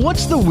people,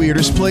 what's the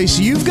weirdest place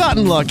you've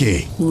gotten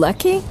lucky?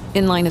 Lucky?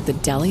 In line at the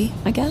deli,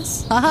 I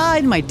guess? Aha,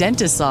 in my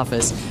dentist's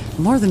office.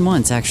 More than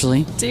once,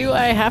 actually. Do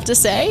I have to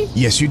say?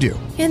 Yes, you do.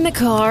 In the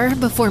car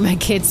before my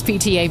kids'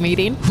 PTA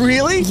meeting.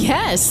 Really?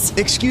 Yes.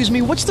 Excuse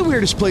me, what's the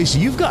weirdest place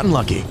you've gotten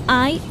lucky?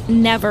 I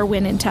never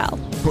win and tell.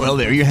 Well,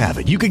 there you have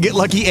it. You can get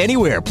lucky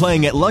anywhere,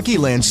 playing at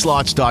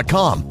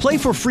LuckyLandSlots.com. Play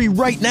for free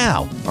right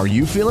now. Are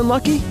you feeling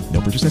lucky?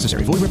 No purchase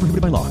necessary. Void where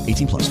prohibited by law.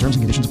 18+. Terms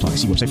and conditions apply.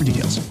 See website for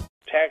details.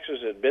 Taxes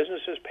that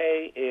businesses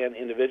pay and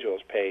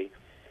individuals pay,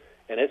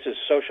 and it's as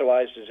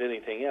socialized as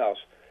anything else.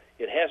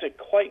 It hasn't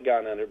quite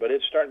gone under, but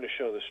it's starting to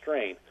show the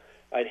strain.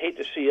 I'd hate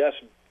to see us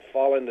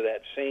fall into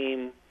that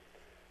same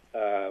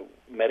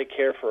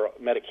Medicaid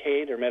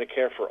or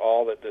Medicare for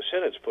all that the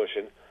Senate's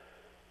pushing,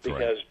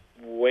 because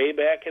way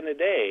back in the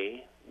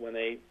day when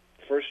they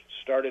first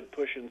started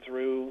pushing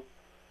through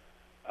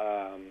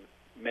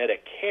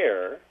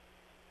Medicare,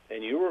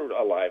 and you were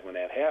alive when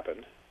that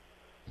happened,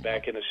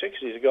 back in the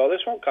 60s ago,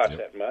 this won't cost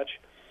that much.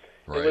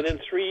 And within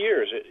 3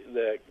 years,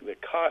 the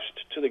cost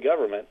to the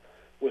government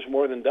was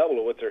more than double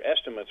of what their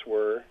estimates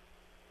were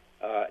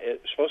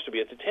it's supposed to be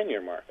at the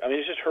 10-year mark. I mean,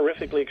 it's just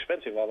horrifically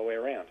expensive all the way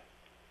around.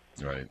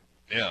 Right.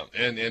 Yeah,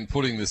 and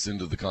putting this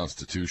into the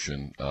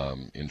Constitution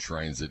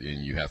enshrines it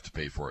in. You have to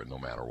pay for it no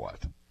matter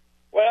what.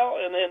 Well,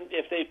 and then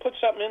if they put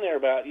something in there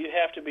about you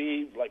have to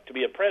be, like, to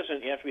be a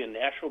president, you have to be a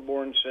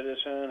natural-born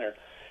citizen or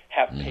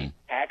have paid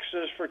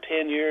taxes for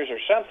 10 years or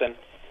something.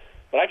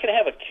 But I could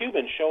have a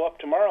Cuban show up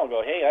tomorrow and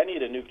go, hey, I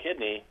need a new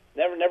kidney.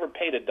 Never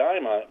paid a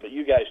dime on it, but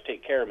you guys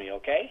take care of me,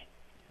 okay?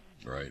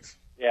 Right.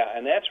 Yeah,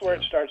 and that's where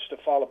it starts to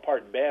fall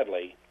apart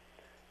badly,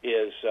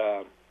 is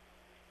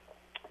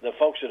the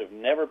folks that have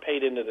never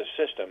paid into the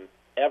system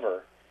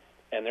ever,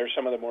 and they're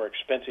some of the more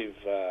expensive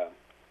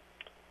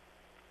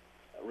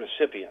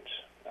recipients.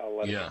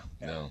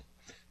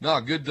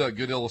 No,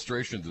 good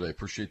illustration today.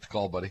 Appreciate the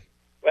call, buddy.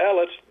 Well,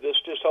 let's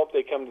just hope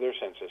they come to their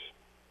senses.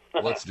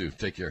 Let's do.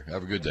 Take care.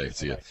 Have a good day.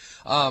 See you.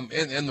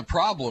 And the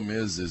problem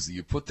is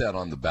you put that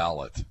on the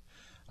ballot.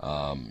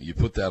 You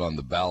put that on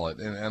the ballot,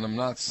 and I'm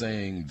not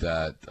saying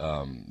that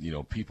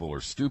people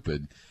are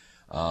stupid,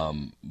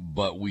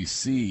 but we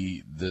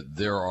see that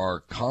there are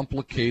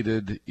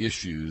complicated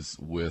issues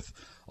with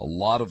a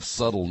lot of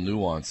subtle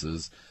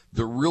nuances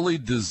that really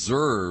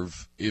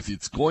deserve, if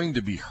it's going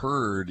to be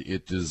heard,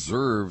 it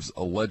deserves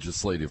a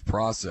legislative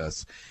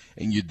process,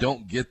 and you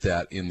don't get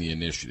that in the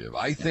initiative.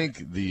 I think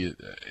and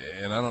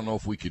I don't know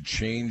if we could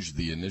change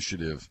the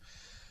initiative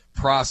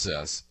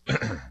process,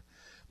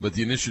 but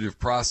the initiative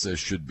process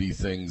should be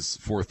things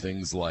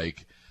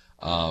like,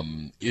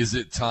 is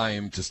it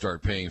time to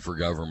start paying for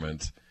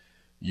government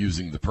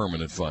using the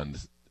permanent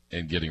fund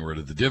and getting rid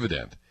of the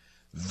dividend?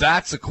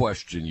 That's a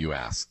question you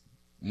ask,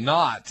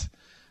 not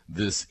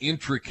this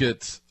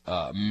intricate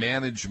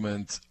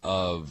management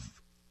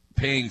of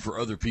paying for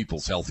other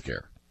people's health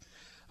care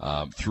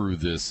through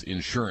this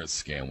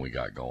insurance scam we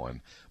got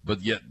going.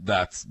 But yet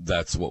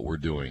that's what we're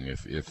doing.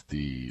 If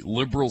the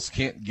liberals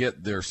can't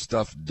get their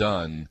stuff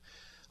done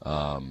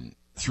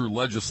through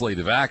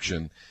legislative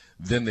action,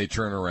 then they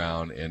turn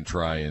around and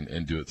try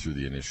and do it through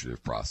the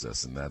initiative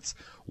process. And that's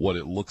what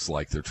it looks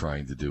like they're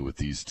trying to do with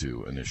these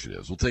two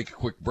initiatives. We'll take a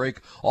quick break.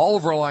 All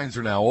of our lines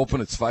are now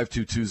open. It's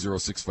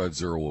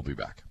 522-0650. We'll be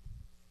back.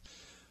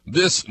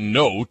 This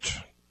note,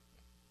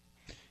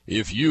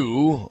 if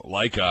you,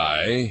 like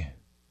I,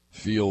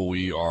 feel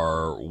we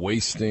are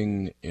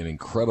wasting an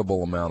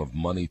incredible amount of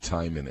money,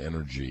 time, and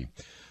energy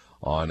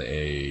on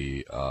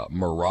a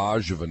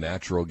mirage of a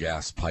natural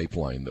gas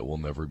pipeline that will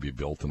never be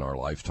built in our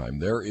lifetime,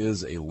 there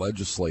is a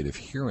legislative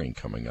hearing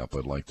coming up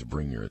I'd like to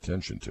bring your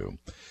attention to.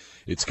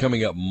 It's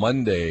coming up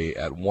Monday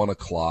at 1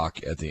 o'clock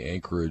at the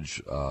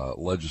Anchorage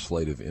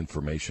Legislative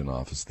Information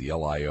Office, the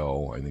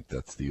LIO. I think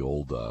that's the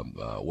old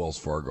Wells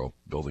Fargo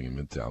building in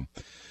Midtown.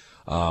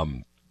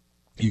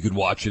 You could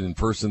watch it in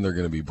person. They're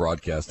going to be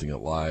broadcasting it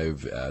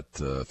live at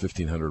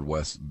 1500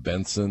 West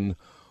Benson,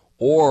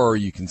 or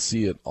you can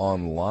see it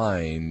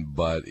online,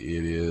 but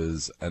it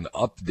is an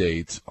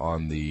update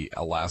on the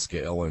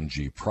Alaska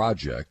LNG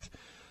project.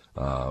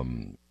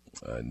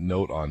 A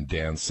note on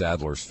Dan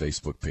Sadler's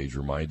Facebook page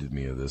reminded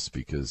me of this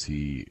because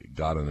he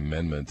got an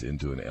amendment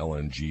into an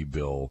LNG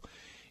bill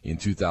in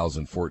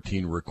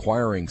 2014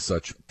 requiring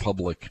such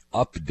public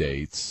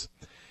updates.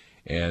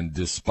 And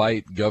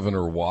despite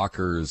Governor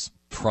Walker's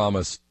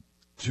promise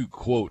to,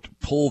 quote,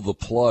 pull the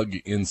plug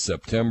in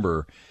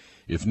September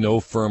if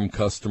no firm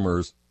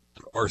customers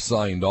are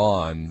signed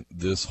on,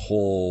 this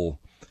whole,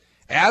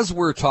 as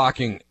we're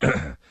talking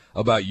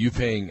about you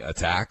paying a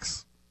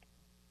tax,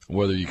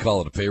 whether you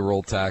call it a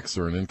payroll tax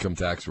or an income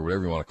tax or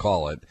whatever you want to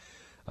call it,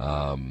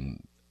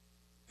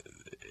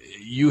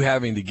 you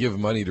having to give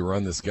money to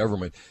run this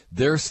government,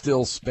 they're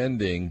still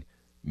spending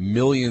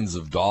millions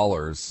of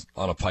dollars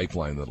on a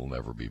pipeline that'll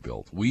never be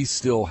built. We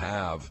still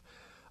have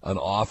an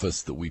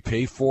office that we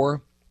pay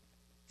for.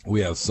 We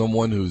have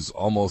someone who's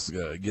almost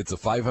gets a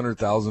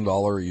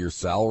 $500,000 a year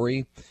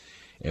salary,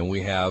 and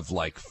we have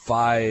like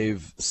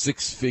 5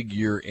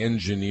 six-figure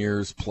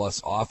engineers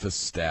plus office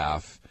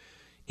staff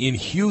in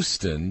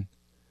Houston,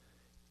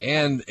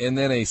 and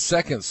then a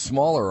second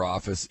smaller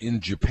office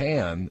in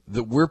Japan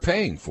that we're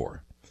paying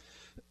for.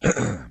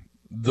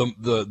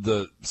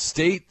 The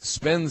state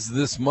spends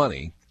this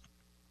money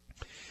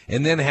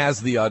and then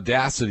has the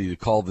audacity to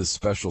call this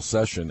special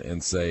session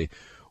and say,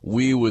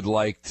 we would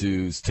like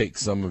to take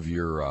some of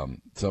your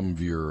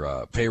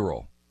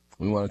payroll.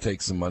 We want to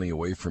take some money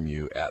away from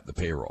you at the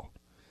payroll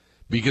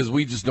because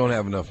we just don't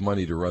have enough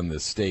money to run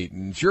this state.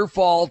 And it's your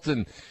fault,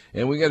 and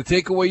we got to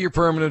take away your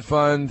permanent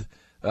fund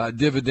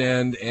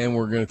dividend, and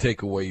we're going to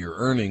take away your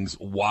earnings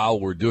while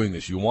we're doing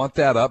this. You want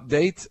that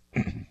update?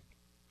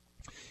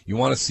 You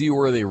want to see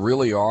where they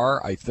really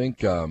are? I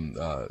think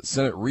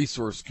Senate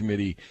Resource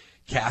Committee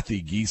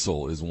Kathy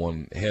Giesel is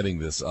one heading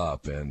this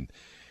up, and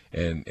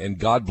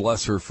God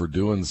bless her for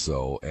doing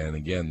so. And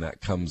again,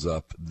 that comes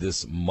up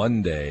this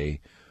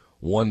Monday,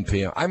 1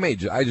 p.m.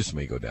 I just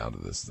may go down to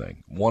this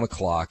thing, 1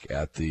 o'clock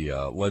at the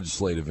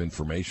Legislative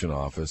Information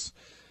Office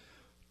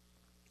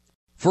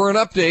for an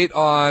update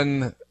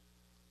on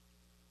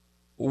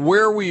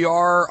where we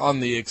are on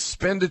the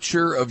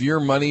expenditure of your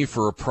money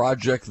for a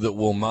project that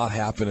will not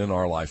happen in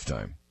our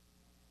lifetime.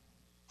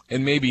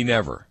 and maybe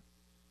never.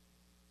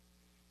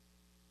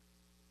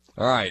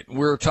 All right,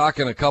 we're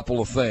talking a couple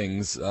of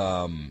things.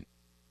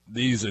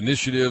 These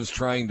initiatives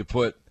trying to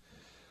put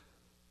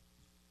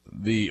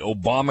the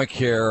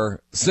Obamacare,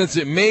 since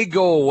it may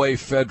go away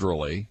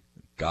federally,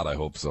 God, I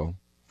hope so,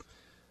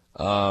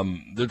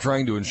 they're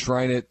trying to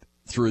enshrine it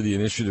through the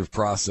initiative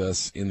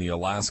process in the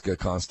Alaska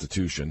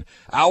Constitution.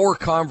 Our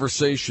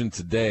conversation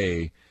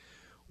today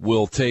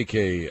will take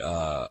an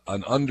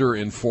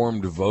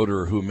underinformed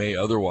voter who may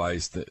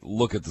otherwise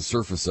look at the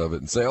surface of it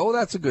and say, oh,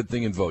 that's a good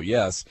thing, and vote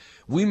yes.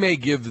 We may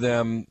give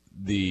them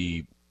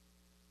the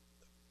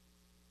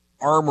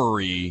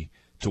armory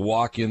to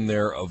walk in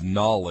there of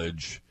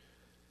knowledge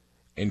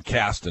and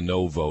cast a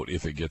no vote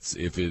if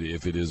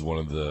it is one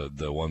of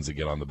the ones that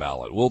get on the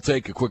ballot. We'll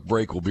take a quick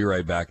break. We'll be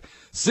right back.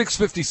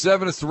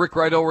 6:57. It's the Rick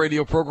Rydell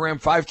Radio Program.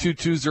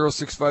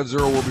 522-0650.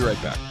 We'll be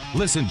right back.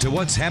 Listen to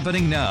what's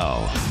happening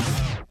now.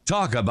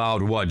 Talk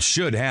about what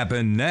should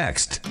happen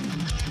next.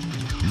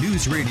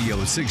 News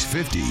Radio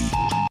 650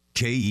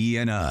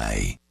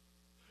 KENI.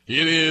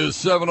 It is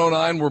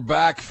 7:09. We're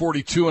back.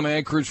 42 in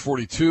Anchorage,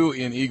 42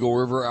 in Eagle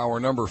River. Our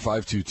number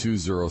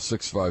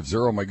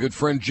 522-0650. My good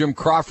friend Jim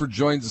Crawford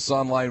joins us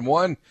on line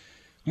one.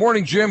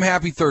 Morning, Jim.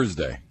 Happy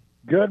Thursday.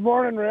 Good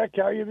morning, Rick.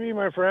 How you be,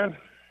 my friend?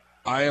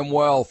 I am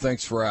well.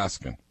 Thanks for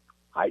asking.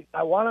 I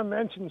want to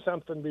mention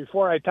something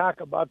before I talk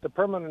about the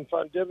permanent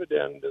fund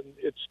dividend and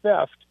its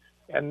theft,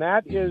 and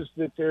that is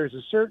that there's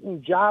a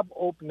certain job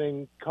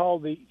opening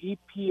called the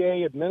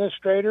EPA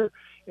administrator,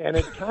 and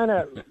it kind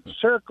of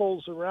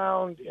circles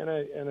around in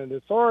an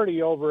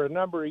authority over a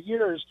number of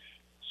years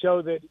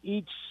so that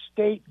each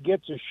state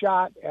gets a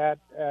shot at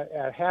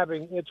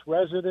having its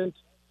resident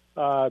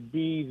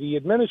be the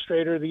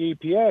administrator of the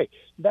EPA.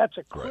 That's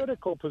a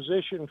critical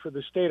position for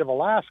the state of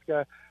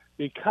Alaska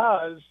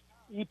because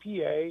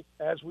EPA,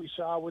 as we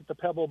saw with the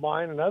Pebble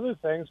Mine and other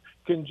things,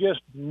 can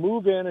just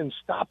move in and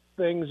stop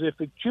things if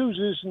it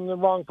chooses and the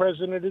wrong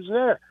president is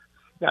there.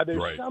 Now,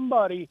 there's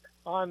somebody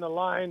on the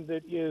line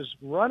that is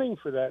running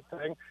for that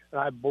thing, and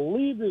I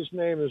believe his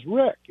name is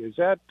Rick. Is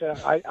that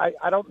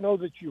I don't know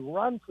that you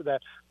run for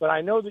that, but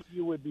I know that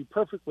you would be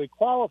perfectly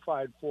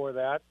qualified for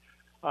that,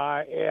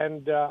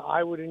 and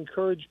I would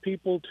encourage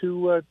people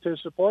to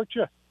support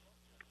you.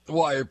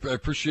 Well, I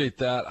appreciate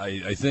that.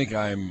 I think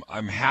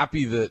I'm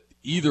happy that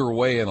either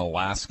way an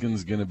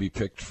Alaskan's going to be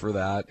picked for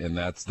that, and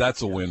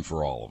that's a win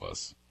for all of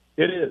us.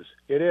 It is.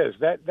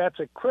 That's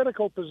a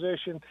critical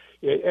position,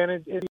 and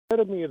it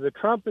reminded me of the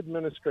Trump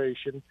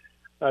administration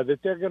that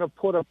they're going to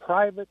put a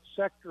private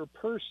sector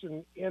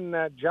person in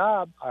that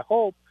job, I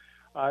hope,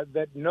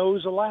 that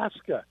knows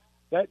Alaska.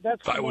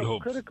 That's a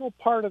critical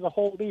part of the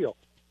whole deal.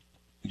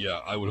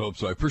 Yeah, I would hope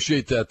so. I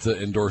appreciate that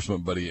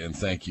endorsement, buddy, and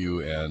thank you.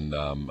 And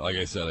like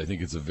I said, I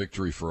think it's a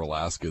victory for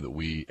Alaska that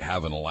we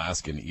have an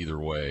Alaskan either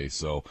way.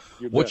 So,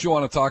 what you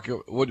want to talk?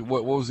 What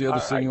was the other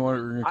thing you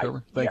wanted to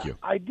cover? Thank you.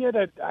 I did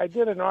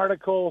an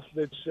article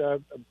that's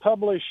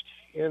published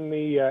in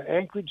the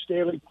Anchorage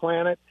Daily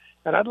Planet,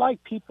 and I'd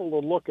like people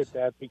to look at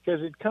that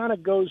because it kind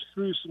of goes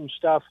through some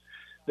stuff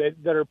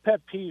that are pet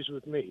peeves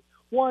with me.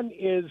 One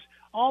is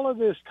all of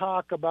this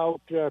talk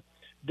about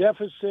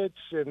deficits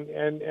and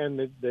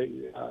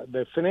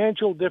the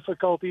financial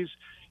difficulties.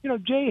 You know,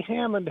 Jay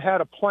Hammond had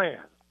a plan.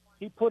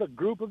 He put a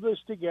group of us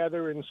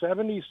together in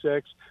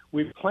 '76.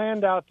 We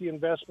planned out the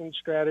investment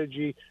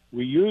strategy.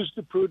 We used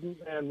the prudent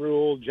man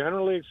rule,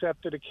 generally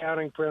accepted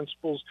accounting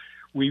principles.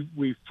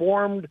 We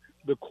formed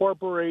the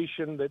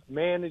corporation that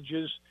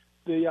manages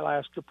the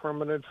Alaska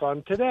Permanent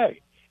Fund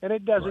today, and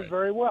it does it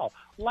very well.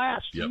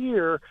 Last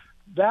year,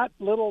 that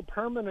little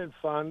permanent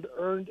fund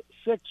earned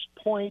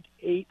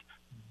 $6.8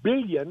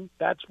 billion,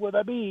 that's with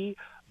a B,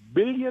 $1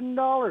 billion.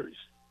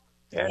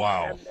 And,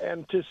 wow.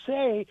 And to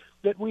say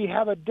that we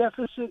have a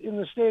deficit in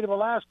the state of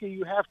Alaska,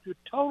 you have to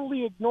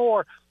totally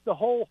ignore the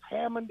whole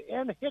Hammond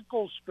and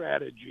Hickel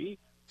strategy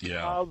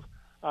of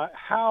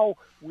how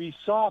we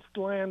soft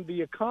land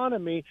the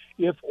economy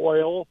if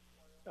oil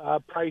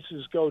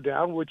prices go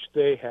down, which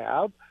they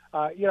have.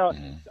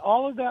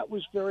 All of that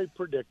was very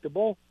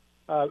predictable.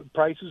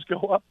 Prices go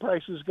up,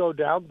 prices go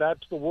down.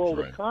 That's the world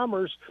of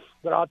commerce.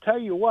 But I'll tell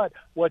you what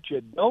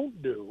you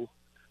don't do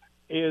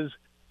is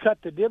cut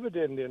the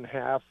dividend in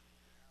half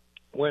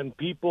when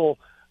people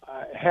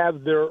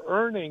have their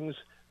earnings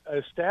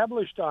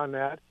established on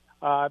that.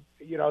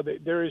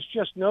 There is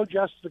just no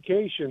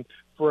justification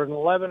for an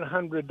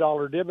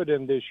 $1,100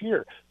 dividend this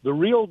year. The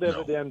real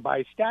dividend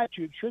by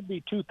statute should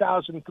be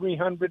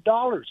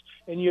 $2,300.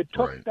 And you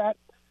took that,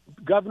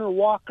 Governor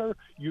Walker,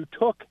 you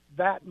took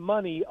that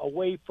money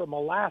away from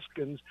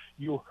Alaskans.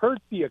 You hurt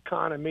the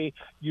economy.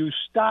 You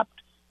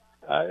stopped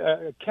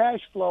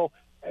cash flow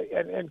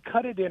and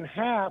cut it in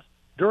half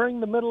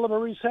during the middle of a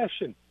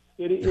recession.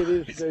 It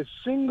is the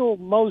single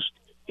most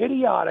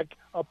idiotic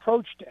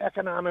approach to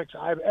economics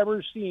I've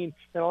ever seen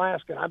in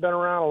Alaska. I've been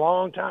around a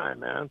long time,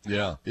 man.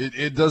 Yeah,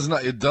 it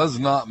does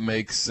not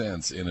make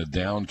sense in a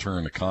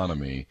downturn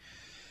economy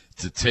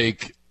to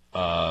take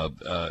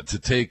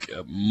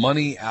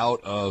money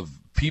out of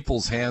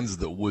people's hands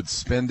that would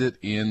spend it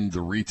in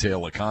the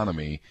retail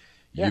economy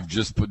You've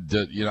just put,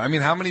 I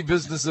mean, how many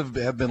businesses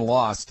have been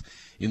lost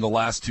in the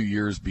last 2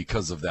 years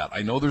because of that?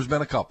 I know there's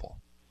been a couple.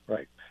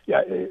 Right.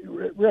 Yeah,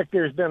 Rick,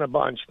 there's been a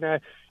bunch. Now,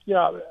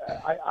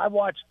 I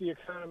watch the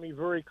economy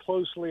very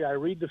closely. I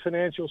read the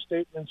financial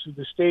statements of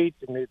the state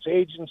and its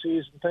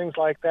agencies and things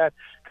like that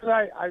because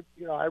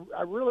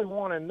I really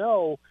want to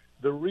know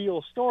the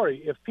real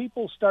story. If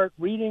people start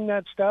reading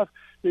that stuff,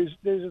 there's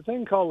a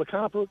thing called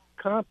the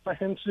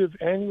Comprehensive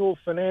Annual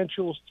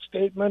Financial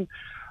Statement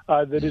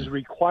that is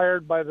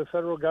required by the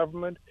federal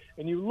government,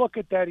 and you look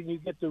at that and you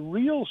get the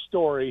real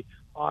story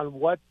on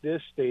what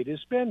this state is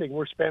spending.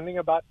 We're spending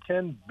about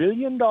 $10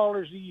 billion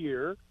a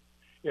year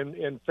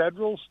in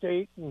federal,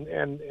 state,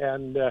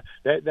 and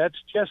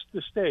that's just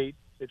the state.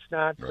 It's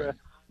not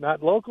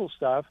not local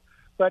stuff,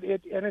 but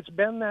it's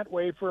been that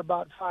way for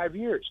about 5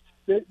 years.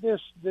 This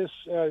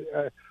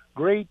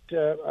great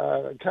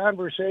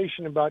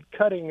conversation about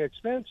cutting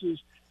expenses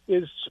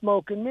is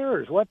smoke and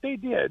mirrors. What they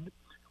did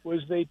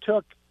was they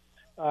took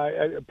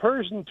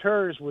Persian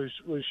TERS was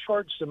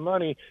short some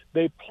money.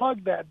 They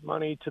plugged that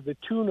money to the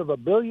tune of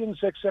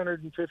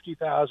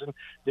 $1,650,000.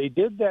 They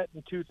did that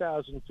in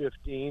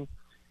 2015,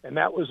 and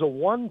that was a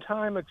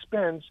one-time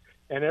expense.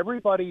 And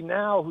everybody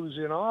now who's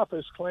in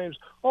office claims,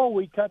 "Oh,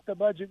 we cut the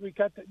budget.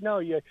 No,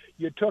 you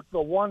took the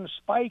one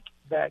spike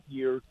that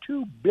year,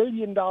 $2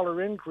 billion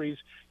increase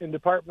in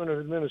Department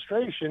of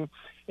Administration,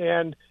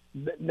 and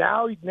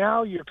now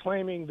you're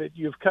claiming that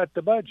you've cut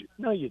the budget.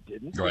 No, you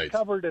didn't. Right. You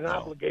covered an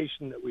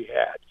obligation that we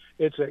had.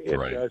 It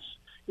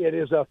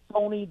is a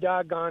phony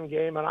doggone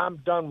game, and I'm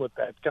done with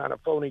that kind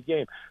of phony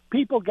game.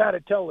 People got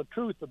to tell the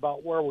truth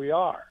about where we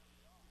are,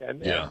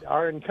 and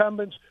our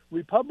incumbents,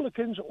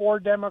 Republicans or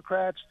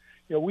Democrats.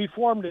 We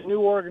formed a new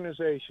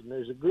organization.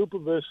 There's a group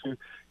of us who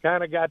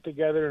kind of got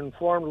together and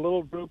formed a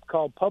little group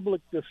called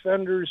Public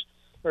Defenders,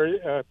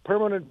 or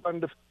Permanent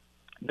Fund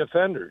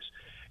Defenders.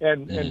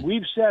 And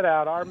we've set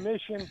out, our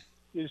mission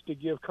is to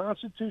give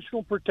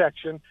constitutional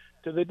protection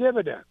to the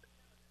dividend.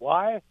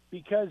 Why?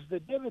 Because the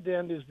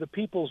dividend is the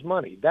people's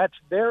money. That's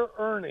their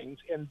earnings,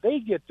 and they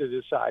get to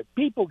decide.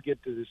 People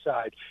get to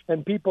decide.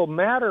 And people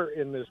matter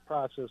in this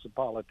process of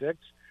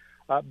politics,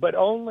 but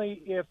only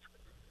if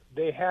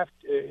they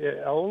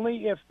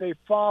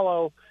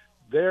follow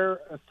their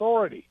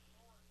authority.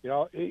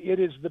 It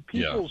is the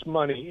people's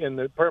money in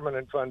the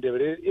permanent fund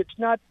dividend. It's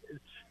not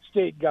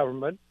state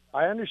government.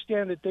 I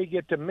understand that they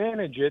get to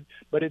manage it,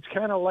 but it's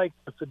kind of like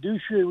the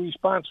fiduciary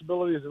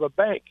responsibilities of a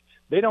bank.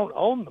 They don't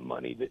own the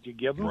money that you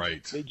give them.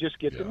 Right. They just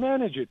get to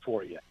manage it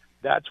for you.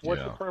 That's what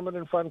the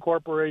Permanent Fund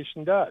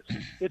Corporation does.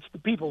 It's the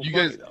people's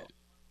money, though.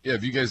 Yeah,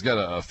 have you guys got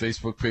a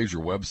Facebook page or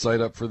website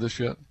up for this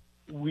yet?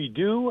 We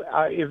do.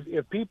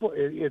 If people,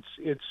 it's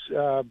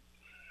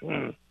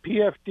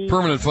PFD.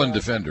 Permanent Fund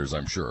Defenders,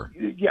 I'm sure.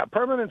 Yeah,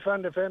 Permanent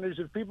Fund Defenders.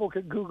 If people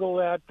could Google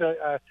that,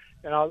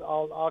 and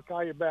I'll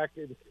call you back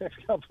in the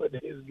next couple of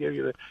days and give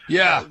you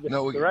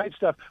the right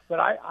stuff. But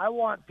I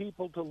want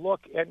people to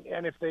look,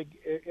 and if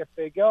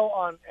they go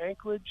on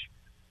Anchorage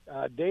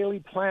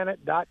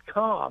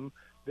dailyplanet.com,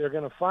 they're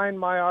going to find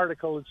my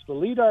article. It's the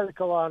lead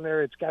article on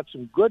there. It's got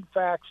some good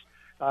facts.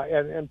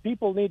 And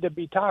people need to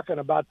be talking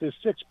about this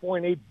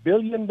 $6.8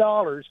 billion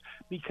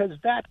because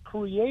that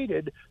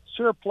created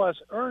surplus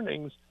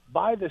earnings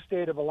by the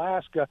state of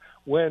Alaska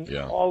when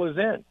all is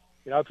in.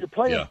 If you're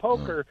playing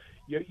poker,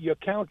 you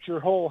count your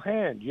whole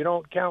hand. You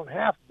don't count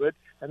half of it,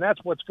 and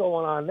that's what's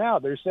going on now.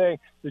 They're saying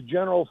the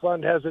general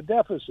fund has a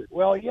deficit.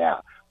 Well,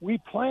 we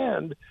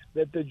planned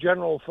that the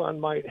general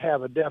fund might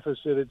have a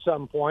deficit at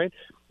some point,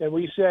 and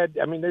we said,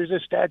 there's a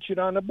statute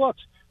on the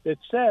books that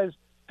says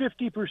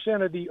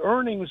 50% of the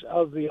earnings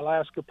of the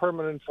Alaska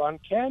Permanent Fund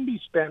can be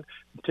spent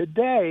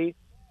today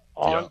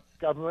on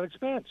government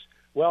expense.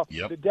 Well,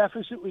 the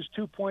deficit was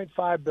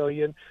 $2.5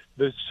 billion.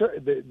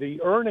 The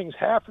earnings,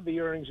 half of the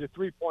earnings are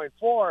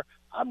 $3.4.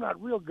 I'm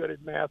not real good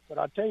at math, but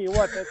I'll tell you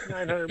what, that's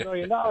 $900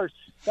 million.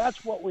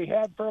 That's what we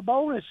had for a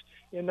bonus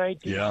in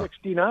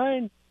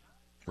 1969.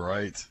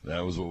 Right,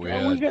 that was what we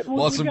had. We got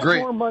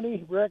more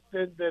money, Rick,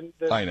 than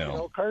I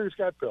know. Carter's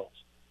got bills.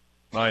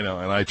 I know,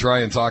 and I try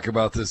and talk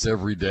about this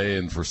every day,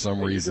 and for some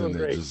reason,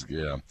 it just,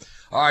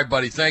 All right,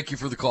 buddy, thank you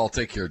for the call.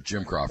 Take care.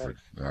 Jim Crawford.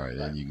 All right,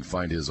 and you can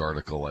find his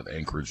article at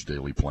Anchorage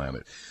Daily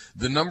Planet.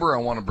 The number I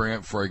want to bring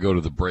up before I go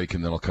to the break,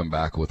 and then I'll come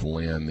back with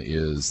Lynn,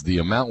 is the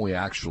amount we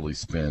actually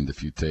spend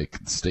if you take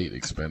state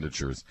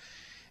expenditures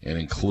and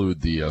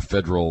include the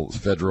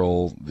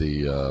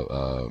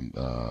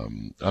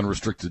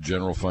unrestricted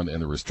general fund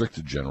and the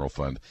restricted general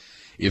fund.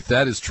 If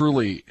that is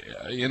truly,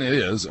 and it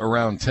is,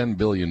 around $10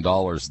 billion,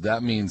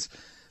 that means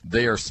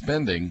they are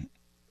spending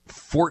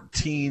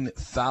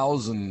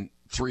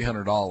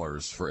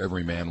 $14,300 for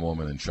every man,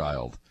 woman, and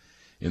child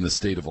in the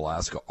state of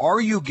Alaska.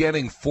 Are you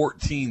getting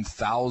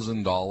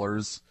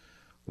 $14,000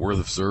 worth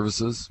of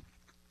services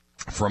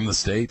from the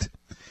state?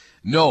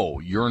 No,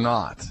 you're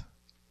not.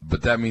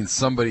 But that means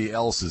somebody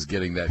else is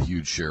getting that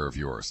huge share of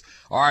yours.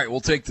 All right, we'll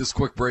take this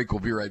quick break. We'll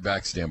be right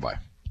back. Stand by.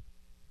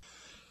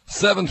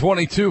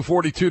 722,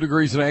 42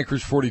 degrees in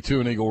Anchorage,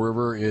 42 in Eagle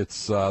River.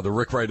 It's the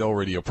Rick Rydell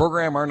radio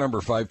program. Our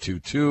number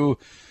 522-007.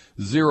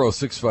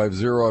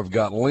 650. I've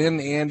got Lynn,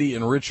 Andy,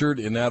 and Richard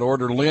in that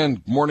order.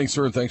 Lynn, morning,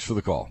 sir, and thanks for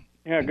the call.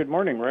 Yeah, good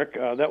morning, Rick.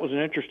 That was an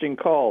interesting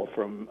call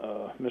from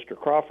Mr.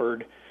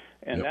 Crawford,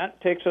 and that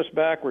takes us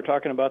back. We're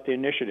talking about the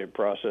initiative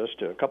process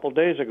to a couple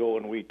days ago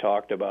when we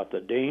talked about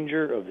the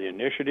danger of the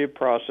initiative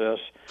process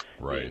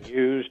being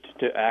used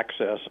to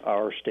access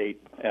our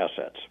state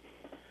assets.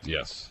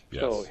 Yes.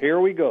 So here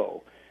we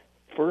go.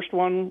 First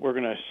one, we're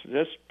going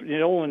to,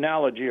 the old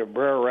analogy of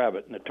Brer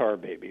Rabbit and the Tar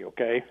Baby,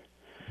 okay?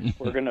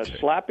 We're going to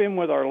slap him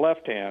with our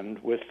left hand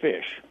with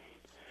fish.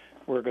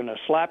 We're going to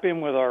slap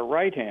him with our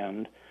right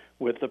hand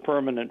with the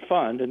permanent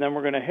fund, and then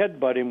we're going to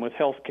headbutt him with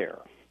health care.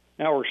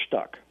 Now we're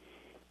stuck.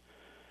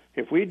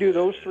 If we do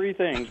those three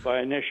things by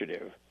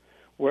initiative,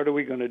 what are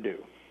we going to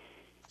do?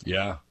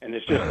 Yeah. And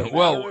it's just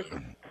well,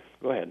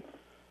 go ahead.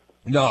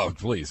 No,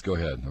 please, go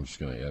ahead. I'm just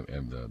going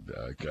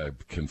to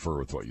confer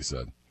with what you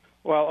said.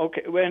 Well,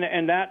 okay,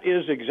 and that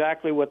is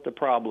exactly what the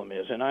problem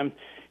is. And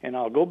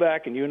I'll go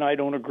back, and you and I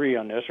don't agree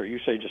on this, or you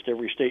say just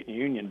every state in the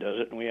union does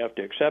it, and we have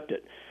to accept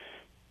it.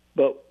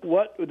 But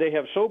what they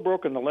have so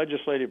broken the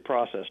legislative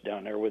process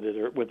down there with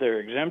their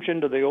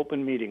exemption to the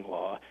open meeting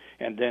law,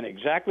 and then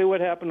exactly what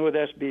happened with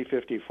SB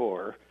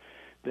 54,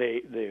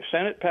 the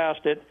Senate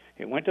passed it.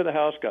 It went to the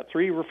House, got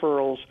 3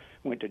 referrals,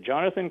 went to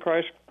Jonathan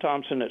Christ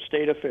Thompson at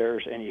State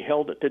Affairs, and he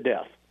held it to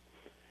death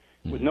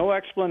with no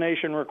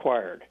explanation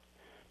required.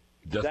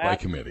 Death by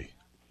committee.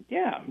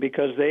 Yeah,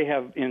 because they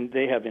have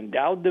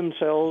endowed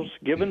themselves,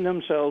 given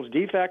themselves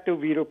de facto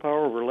veto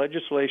power over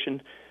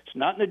legislation. It's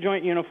not in the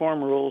Joint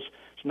Uniform Rules.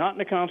 It's not in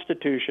the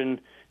Constitution.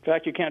 In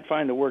fact, you can't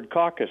find the word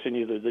caucus in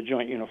either the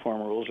Joint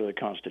Uniform Rules or the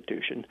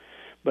Constitution.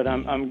 But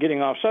I'm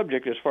getting off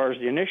subject as far as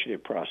the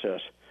initiative process.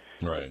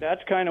 Right.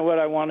 That's kind of what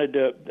I wanted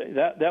to.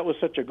 That was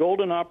such a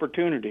golden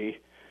opportunity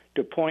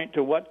to point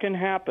to what can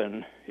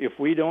happen if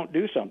we don't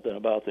do something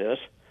about this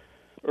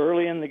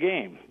early in the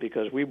game,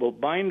 because we will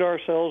bind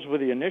ourselves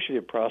with the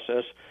initiative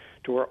process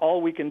to where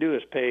all we can do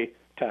is pay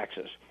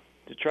taxes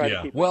to try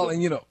to keep. Well,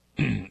 and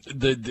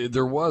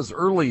there was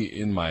early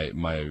in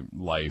my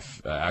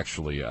life.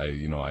 Actually,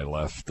 I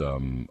left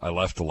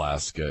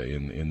Alaska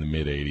in the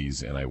mid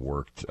 '80s, and I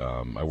worked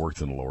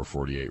in the lower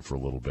 48 for a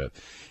little bit,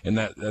 and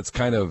that's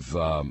kind of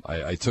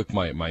I took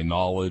my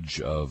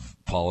knowledge of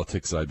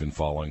politics I'd been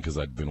following because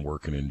I'd been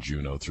working in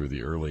Juneau through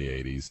the early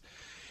 '80s,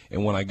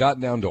 and when I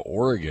got down to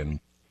Oregon,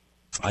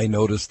 I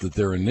noticed that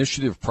their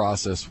initiative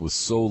process was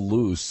so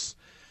loose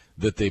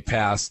that they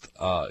passed,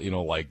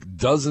 like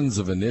dozens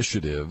of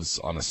initiatives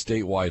on a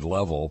statewide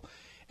level,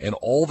 and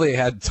all they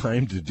had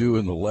time to do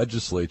in the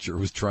legislature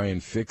was try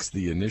and fix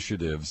the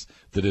initiatives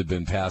that had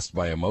been passed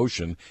by a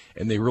motion,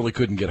 and they really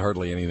couldn't get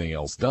hardly anything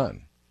else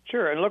done.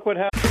 Sure, and look what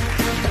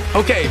happened.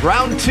 Okay,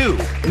 round 2.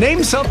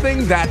 Name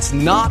something that's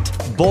not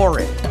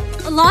boring.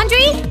 A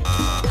laundry?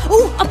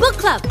 Ooh, a book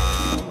club.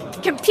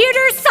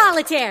 Computer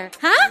solitaire,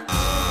 huh?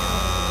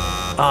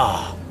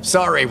 Ah,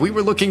 sorry, we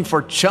were looking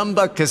for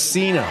Chumba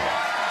Casino.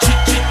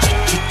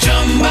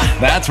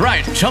 That's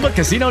right,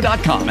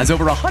 ChumbaCasino.com has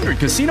over 100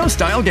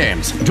 casino-style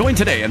games. Join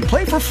today and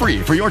play for free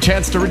for your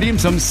chance to redeem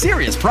some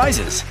serious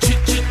prizes.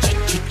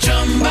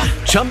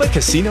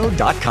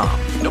 ChumbaCasino.com.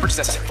 No purchase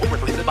necessary. Void where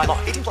prohibited by law.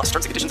 18+. Terms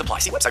and conditions apply.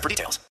 See website for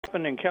details.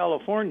 Happened in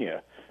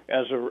California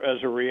as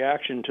a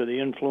reaction to the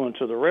influence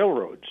of the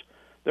railroads.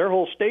 Their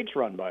whole state's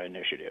run by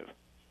initiative.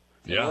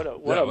 Yeah.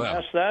 What a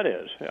mess that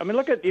is. I mean,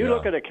 look at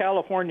a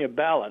California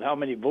ballot, how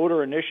many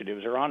voter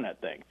initiatives are on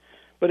that thing.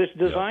 But it's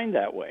designed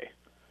that way,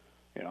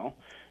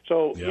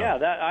 So,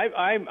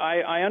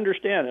 I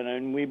understand it,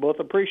 and we both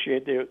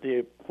appreciate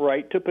the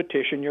right to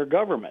petition your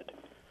government.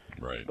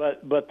 Right.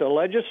 But the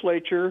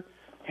legislature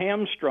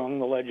hamstrung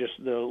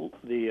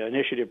the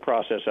initiative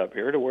process up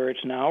here to where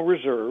it's now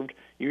reserved.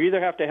 You either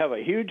have to have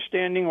a huge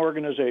standing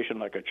organization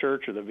like a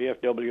church or the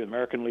VFW, the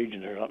American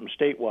Legion, or something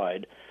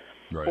statewide,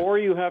 right, or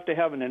you have to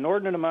have an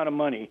inordinate amount of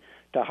money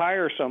to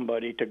hire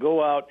somebody to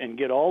go out and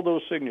get all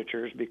those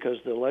signatures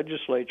because the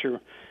legislature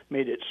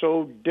made it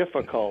so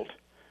difficult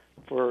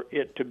for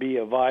it to be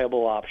a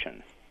viable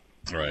option.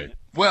 Right.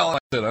 Well, I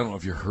don't know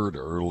if you heard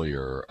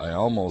earlier, I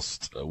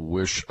almost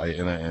wish,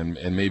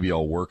 and maybe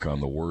I'll work on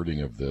the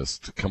wording of this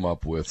to come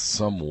up with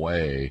some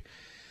way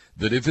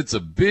that if it's a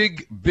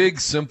big,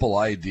 simple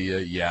idea,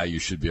 you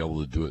should be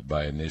able to do it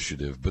by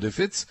initiative. But if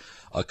it's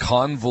a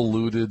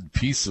convoluted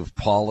piece of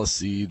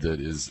policy that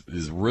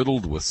is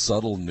riddled with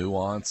subtle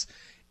nuance,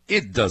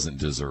 it doesn't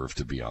deserve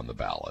to be on the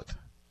ballot.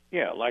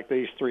 Yeah, like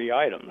these 3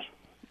 items.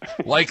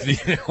 like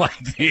these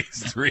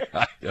 3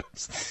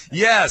 items.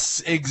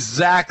 Yes,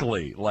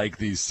 exactly, like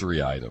these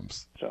 3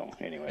 items. So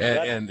anyway,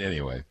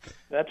 anyway,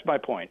 that's my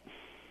point.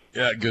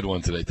 Yeah, good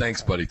one today.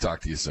 Thanks, buddy.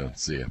 Talk to you soon.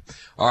 See you.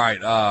 All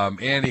right,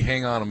 Andy,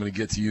 hang on. I'm going to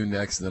get to you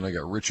next. Then I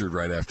got Richard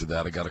right after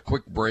that. I got a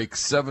quick break.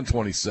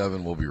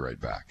 7:27. We'll be right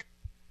back.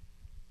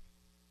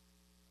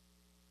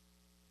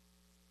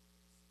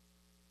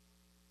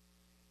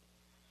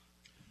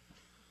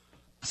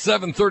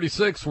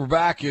 7:36. We're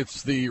back.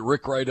 It's the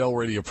Rick Rydell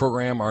radio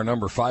program. Our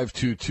number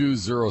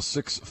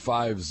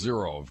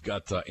 522-0650. We've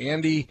got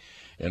Andy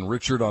and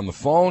Richard on the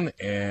phone,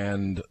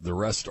 and the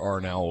rest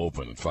are now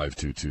open at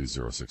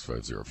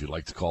 522-0650. If you'd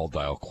like to call,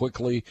 dial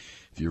quickly.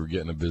 If you were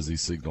getting a busy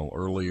signal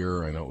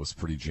earlier, I know it was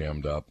pretty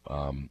jammed up.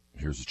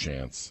 Here's a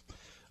chance.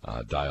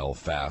 Dial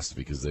fast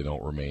because they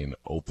don't remain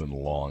open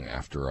long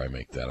after I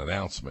make that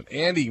announcement.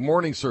 Andy,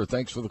 morning, sir.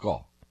 Thanks for the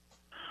call.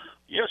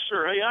 Yes,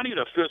 sir. Hey, I need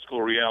a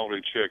fiscal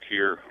reality check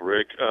here,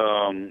 Rick.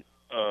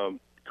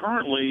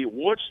 Currently,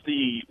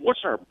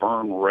 what's our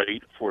burn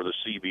rate for the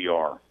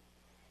CBR,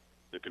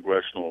 the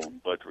Congressional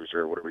Budget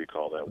Reserve, whatever you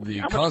call that?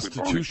 The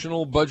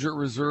Constitutional Budget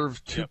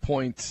Reserve,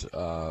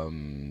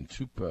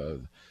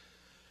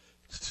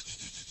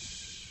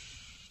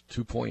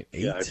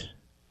 2.8.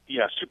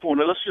 Yeah,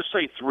 2.8. Let's just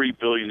say $3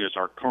 billion is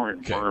our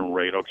current burn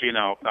rate. Okay,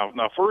 now,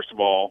 first of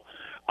all,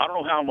 I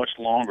don't know how much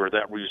longer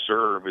that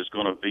reserve is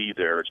going to be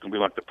there. It's going to be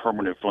like the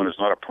permanent fund. It's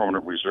not a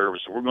permanent reserve,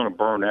 so we're going to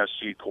burn that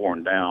seed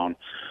corn down.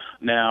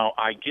 Now,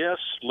 I guess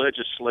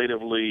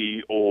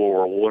legislatively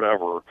or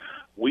whatever,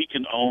 we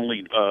can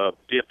only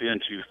dip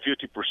into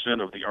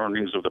 50% of the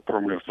earnings of the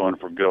permanent fund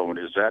for going.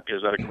 Is that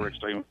a correct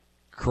statement?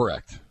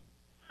 Correct.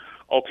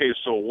 Okay,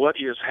 so what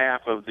is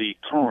half of the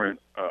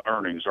current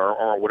earnings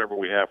or whatever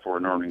we have for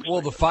an earnings?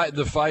 Well, the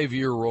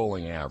 5-year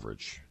rolling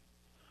average.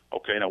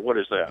 Okay, now what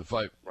is that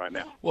right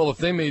now? Well, if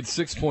they made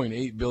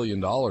 $6.8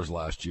 billion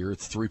last year,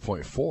 it's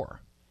 3.4.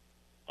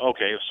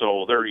 Okay,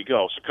 so there you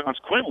go. So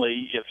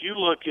consequently, if you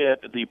look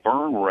at the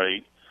burn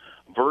rate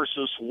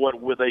versus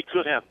what they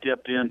could have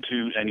dipped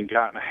into and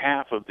gotten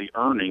half of the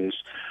earnings,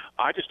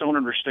 I just don't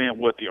understand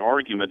what the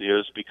argument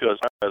is, because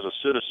as a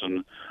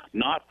citizen,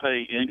 not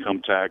pay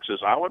income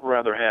taxes. I would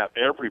rather have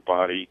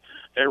everybody,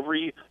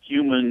 every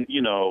human,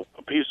 a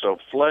piece of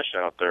flesh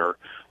out there,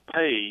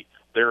 pay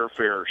their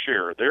fair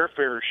share. Their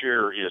fair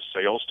share is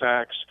sales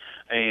tax,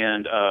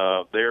 and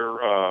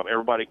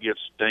everybody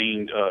gets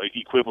dinged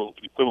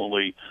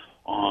equivalently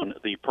on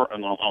the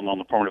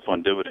permanent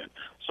fund dividend.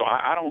 So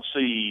I don't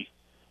see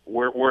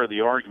where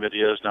the argument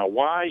is. Now,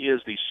 why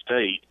is the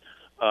state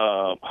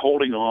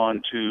holding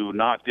on to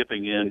not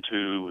dipping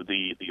into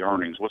the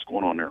earnings? What's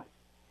going on there?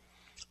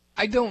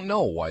 I don't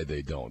know why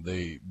they don't.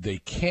 They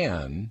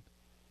can,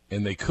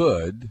 and they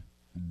could.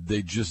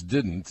 They just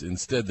didn't.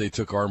 Instead, they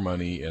took our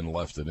money and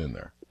left it in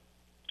there.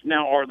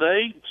 Now, are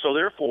they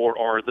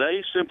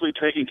simply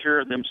taking care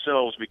of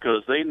themselves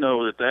because they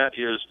know that's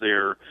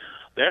their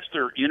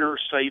inner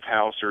safe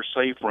house, their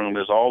safe room,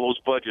 is all those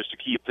budgets to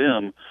keep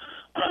them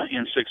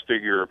in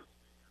six-figure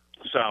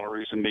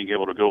salaries and being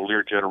able to go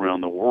Learjet around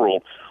the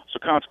world? So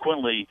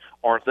consequently,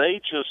 are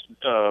they just,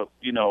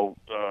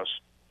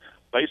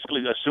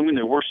 basically assuming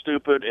that we're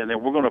stupid and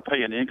then we're going to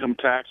pay an income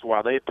tax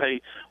while they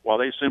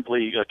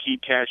simply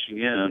keep cashing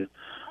in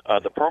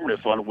the permanent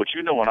fund, which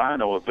and I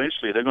know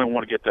eventually they're going to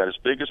want to get that as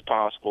big as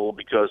possible,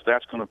 because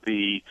that's going to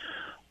be,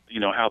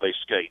 how they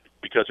skate,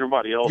 because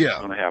everybody else is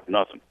going to have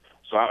nothing.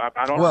 So I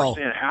don't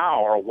understand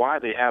how or why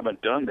they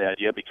haven't done that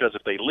yet, because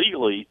if they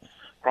legally,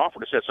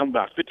 Crawford has said something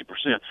about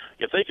 50%,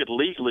 if they could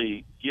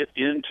legally get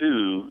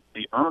into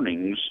the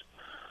earnings,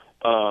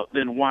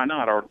 then why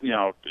not? Or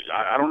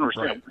I don't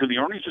understand. Right. Do the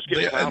earnings just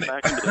get plowed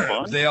back into the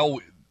fund?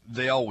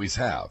 They always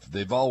have.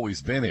 They've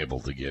always been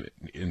able to get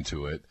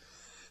into it,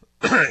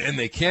 and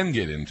they can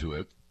get into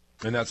it.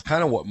 And that's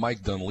kind of what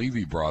Mike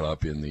Dunleavy brought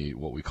up in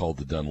what we call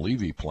the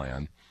Dunleavy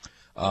plan.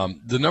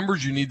 The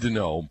numbers you need to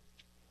know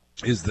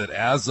is that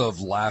as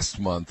of last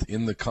month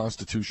in the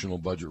Constitutional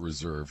Budget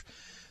Reserve,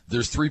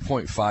 there's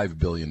 $3.5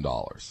 billion.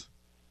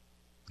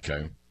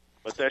 Okay.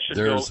 But that should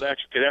go.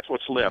 That's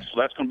what's left.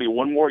 So that's going to be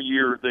one more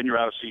year. Then you're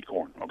out of seed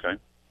corn. Okay.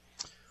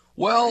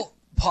 Well,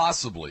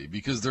 possibly,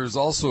 because there's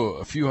also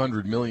a few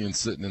 $100 million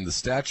sitting in the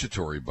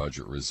statutory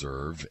budget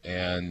reserve,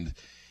 and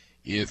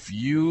if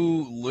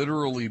you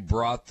literally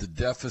brought the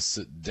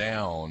deficit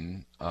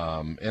down,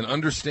 and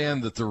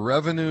understand that the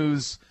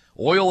revenues,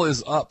 oil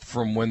is up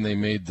from when they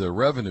made the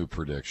revenue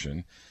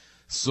prediction,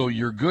 so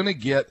you're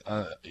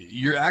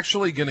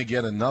actually going to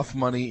get enough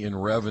money in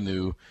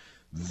revenue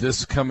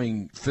this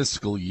coming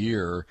fiscal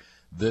year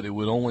that it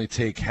would only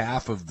take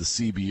half of the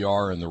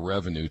CBR and the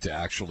revenue to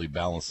actually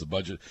balance the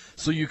budget.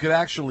 So you could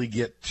actually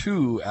get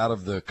two out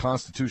of the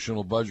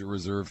Constitutional Budget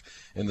Reserve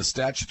and the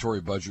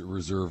Statutory Budget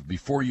Reserve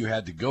before you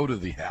had to go to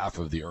the half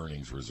of the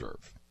earnings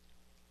reserve.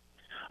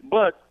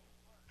 But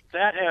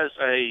that has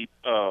a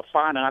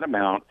finite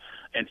amount,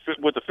 and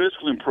with the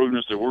fiscal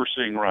improvements that we're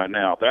seeing right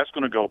now, that's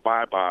going to go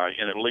bye-bye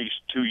in at least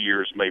 2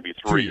 years, maybe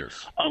 3. 2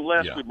 years.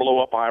 Unless we blow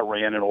up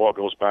Iran and oil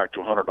goes back to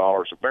 $100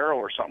 a barrel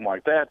or something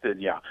like that,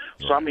 then yeah.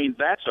 Right. So, I mean,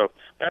 that's a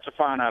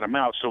finite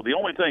amount. So the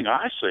only thing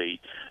I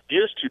see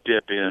is to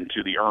dip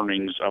into the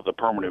earnings of the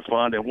permanent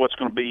fund. And what's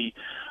going to be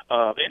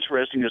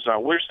interesting is I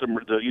wish the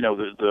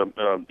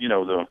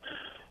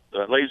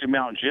Lazy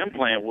Mountain Gym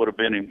plan would have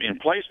been in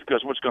place,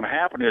 because what's going to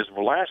happen is if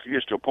Alaska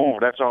gets to a point where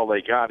that's all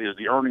they got is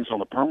the earnings on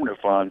the permanent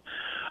fund,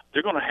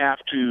 they're going to have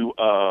to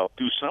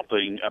do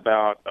something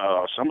about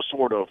some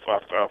sort of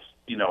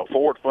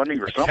forward funding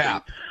or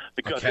something,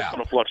 because it's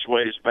going to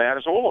fluctuate as bad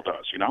as oil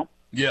does,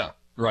 Yeah,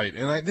 right.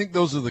 And I think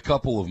those are the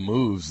couple of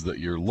moves that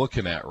you're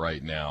looking at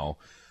right now.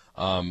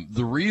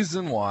 The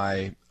reason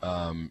why,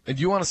 and do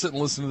you want to sit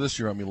and listen to this,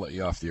 or you want me to let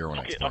you off the air when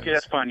I explain Okay,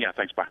 that's fine. Yeah,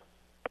 thanks. Bye.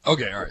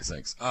 Okay, all right,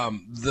 thanks.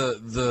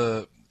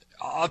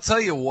 I'll tell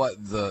you what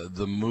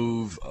the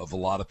move of a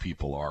lot of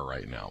people are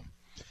right now,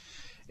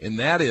 and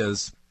that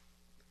is,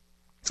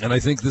 and I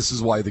think this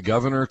is why the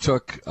governor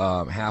took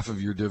half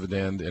of your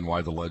dividend and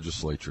why the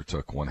legislature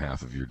took one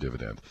half of your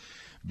dividend,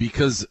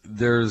 because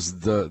there's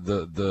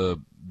the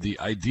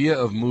idea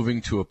of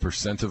moving to a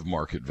percent of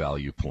market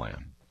value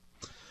plan.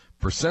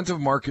 Percent of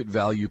market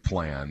value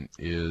plan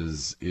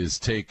is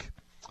take,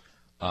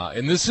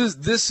 and this is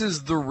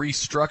the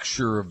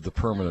restructure of the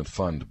permanent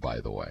fund, by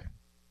the way.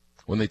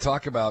 When they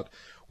talk about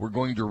we're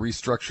going to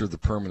restructure the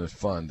permanent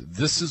fund,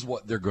 this is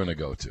what they're going to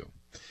go to.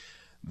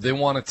 They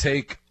want to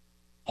take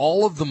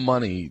all of the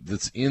money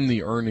that's in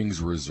the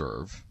earnings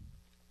reserve.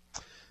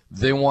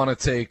 They want to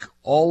take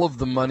all of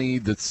the money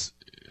that's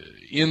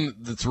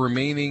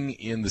remaining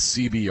in the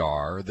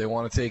CBR. They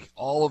want to take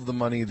all of the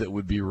money that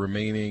would be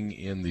remaining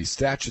in the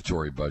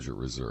statutory budget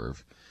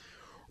reserve,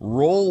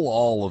 roll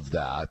all of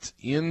that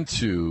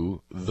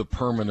into the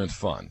permanent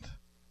fund.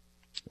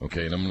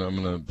 Okay, and I'm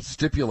going to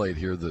stipulate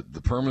here that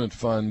the permanent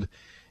fund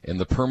and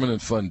the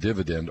permanent fund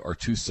dividend are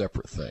two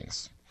separate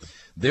things.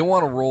 They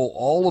want to roll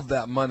all of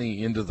that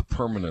money into the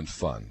permanent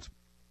fund.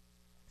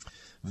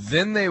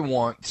 Then they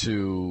want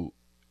to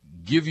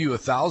give you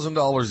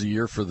 $1,000 a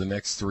year for the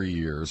next 3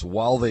 years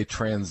while they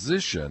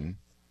transition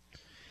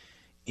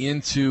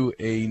into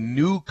a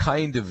new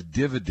kind of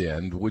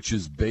dividend, which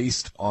is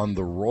based on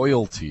the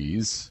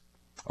royalties,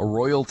 a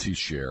royalty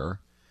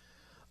share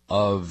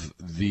of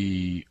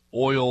the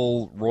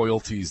oil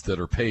royalties that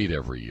are paid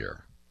every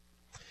year.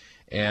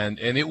 And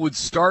it would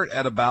start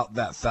at about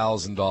that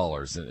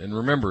 $1,000. And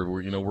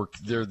remember,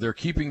 they're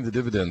keeping the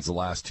dividends the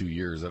last 2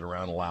 years at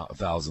around $1,000,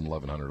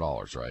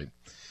 $1,100, right?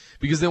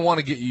 Because they want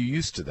to get you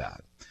used to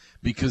that.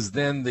 Because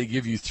then they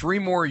give you 3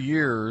 more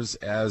years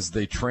as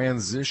they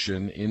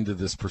transition into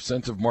this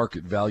percent of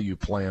market value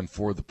plan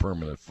for the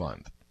permanent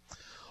fund.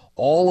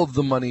 All of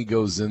the money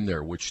goes in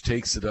there, which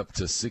takes it up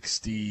to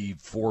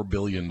 $64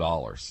 billion.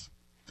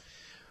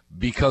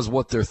 Because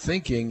what they're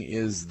thinking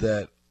is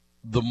that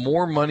the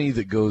more money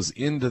that goes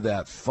into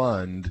that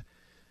fund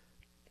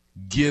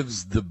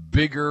gives the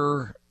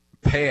bigger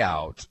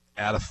payout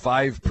at a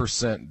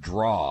 5%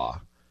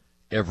 draw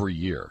every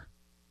year.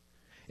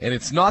 And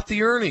it's not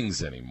the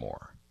earnings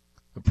anymore.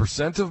 The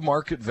percent of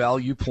market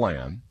value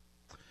plan,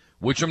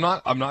 which I'm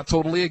not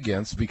totally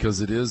against because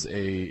it is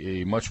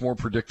a much more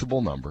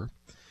predictable number,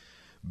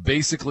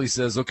 basically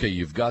says, okay,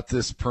 you've got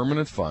this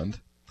permanent fund,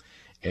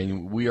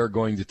 and we are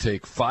going to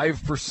take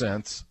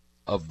 5%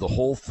 of the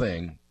whole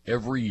thing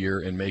every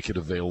year and make it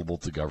available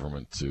to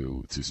government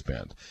to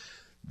spend.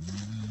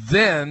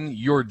 Then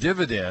your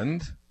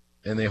dividend,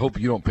 and they hope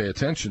you don't pay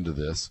attention to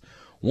this,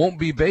 won't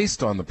be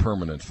based on the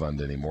permanent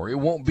fund anymore. It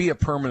won't be a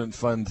permanent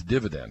fund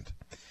dividend.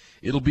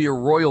 It'll be a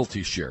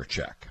royalty share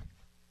check.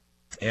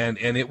 And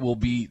it will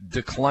be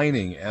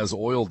declining as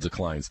oil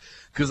declines.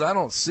 Because I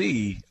don't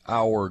see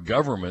our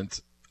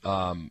government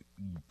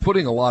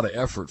putting a lot of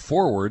effort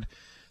forward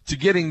to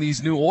getting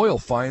these new oil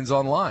finds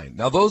online.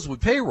 Now, those would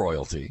pay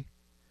royalty,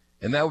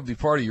 and that would be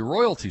part of your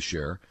royalty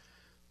share,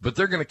 but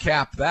they're going to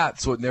cap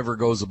that so it never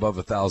goes above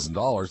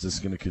 $1,000. It's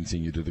going to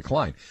continue to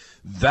decline.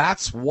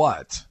 That's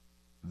what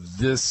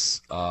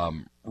this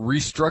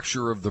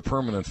restructure of the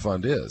permanent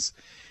fund is.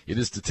 It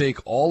is to take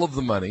all of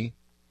the money,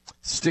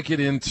 stick it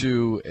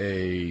into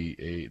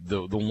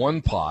the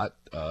one pot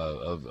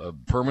of a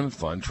permanent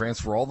fund,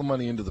 transfer all the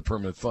money into the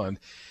permanent fund,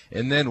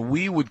 and then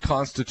we would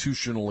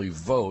constitutionally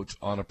vote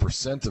on a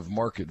percent of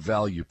market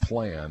value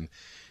plan,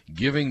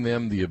 giving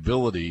them the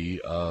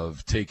ability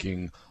of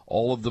taking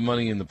all of the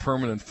money in the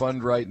permanent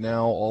fund right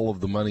now, all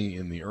of the money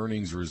in the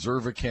earnings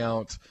reserve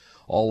account,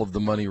 all of the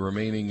money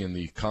remaining in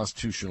the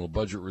constitutional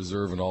budget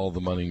reserve, and all of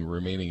the money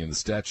remaining in the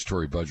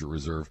statutory budget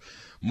reserve,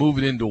 move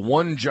it into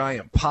one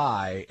giant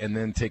pie, and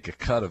then take a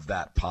cut of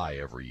that pie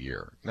every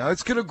year. Now,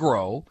 it's going to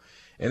grow,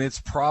 and it's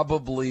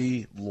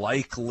probably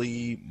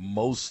likely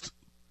most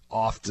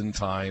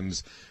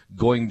oftentimes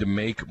going to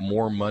make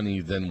more money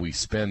than we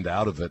spend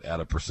out of it at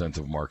a percent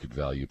of market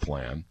value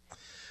plan.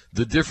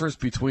 The difference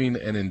between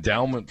an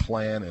endowment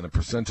plan and a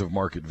percent of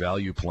market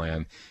value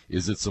plan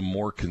is it's a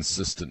more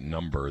consistent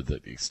number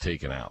that is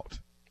taken out,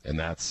 and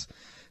that's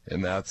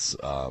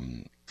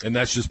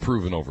just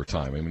proven over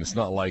time. I mean, it's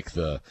not like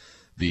the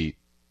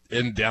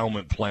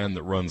endowment plan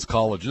that runs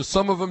colleges.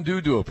 Some of them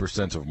do a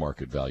percent of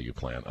market value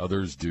plan.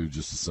 Others do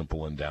just a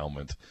simple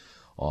endowment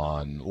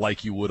on,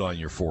 like you would on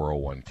your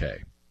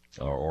 401k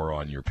or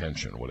on your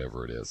pension,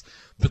 whatever it is.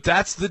 But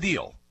that's the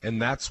deal,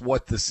 and that's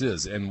what this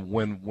is. And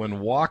when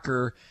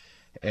Walker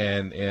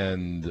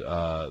and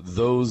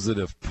those that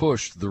have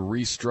pushed the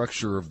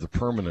restructure of the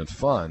permanent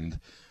fund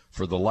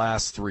for the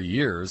last 3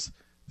 years,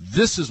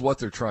 this is what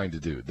they're trying to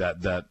do.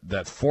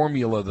 That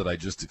formula that I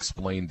just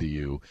explained to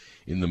you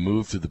in the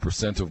move to the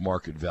percent of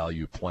market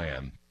value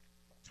plan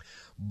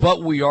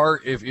But we are,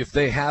 if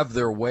they have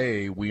their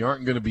way, we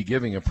aren't going to be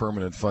giving a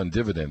permanent fund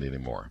dividend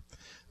anymore.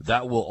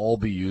 That will all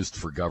be used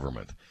for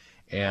government.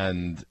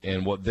 And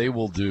what they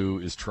will do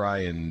is try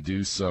and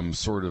do some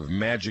sort of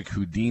magic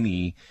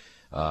Houdini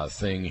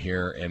thing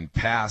here and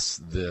pass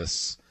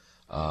this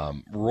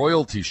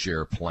royalty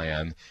share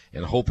plan,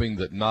 and hoping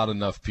that not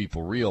enough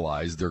people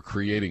realize they're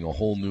creating a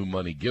whole new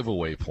money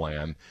giveaway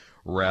plan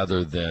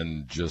rather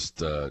than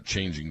just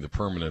changing the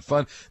permanent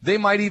fund. They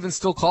might even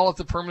still call it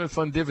the permanent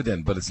fund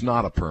dividend, but it's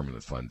not a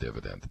permanent fund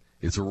dividend.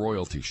 It's a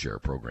royalty share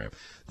program.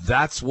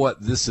 That's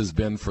what this has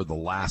been for the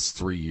last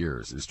 3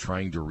 years, is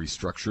trying to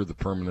restructure the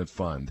permanent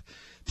fund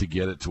to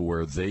get it to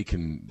where they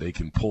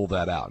can pull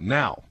that out.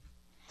 Now,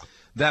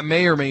 that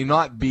may or may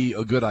not be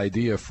a good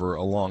idea for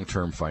a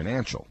long-term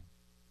financial.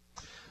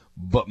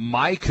 But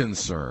my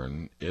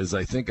concern is,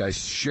 I think I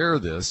share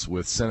this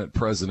with Senate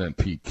President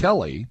Pete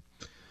Kelly,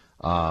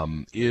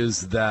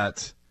 is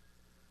that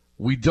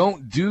we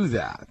don't do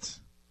that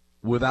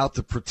without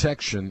the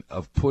protection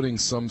of putting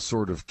some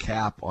sort of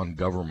cap on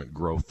government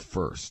growth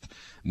first.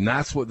 And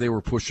that's what they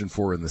were pushing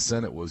for in the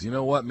Senate was, you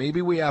know what,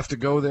 maybe we have to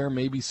go there,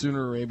 maybe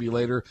sooner or maybe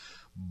later,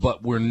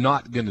 but we're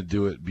not going to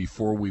do it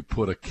before we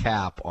put a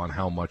cap on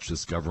how much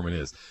this government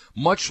is.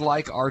 Much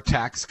like our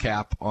tax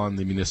cap on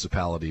the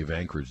municipality of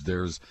Anchorage,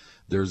 there's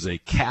a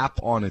cap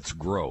on its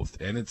growth,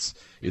 and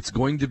it's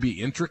going to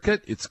be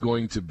intricate, it's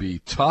going to be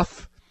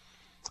tough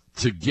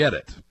to get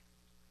it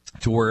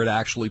to where it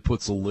actually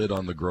puts a lid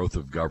on the growth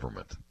of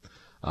government.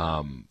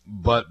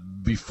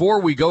 But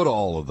before we go to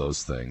all of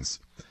those things,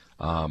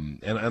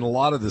 and a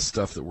lot of this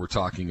stuff that we're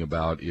talking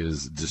about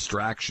is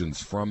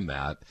distractions from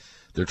that.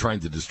 They're trying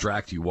to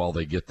distract you while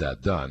they get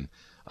that done.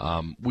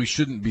 We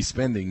shouldn't be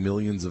spending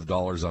millions of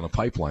dollars on a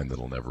pipeline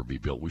that'll never be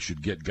built. We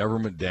should get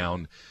government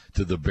down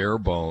to the bare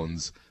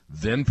bones,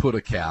 then put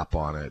a cap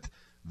on it.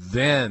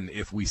 Then,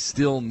 if we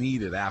still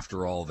need it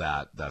after all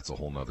that, that's a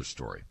whole nother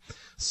story.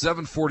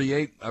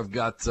 7:48, I've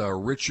got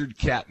Richard,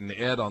 Kat, and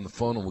Ed on the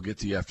phone, and we'll get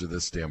to you after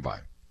this. Stand by.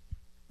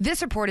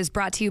 This report is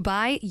brought to you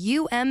by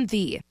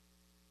UMV.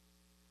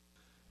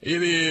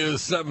 It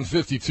is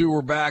 7:52.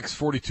 We're back. It's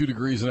 42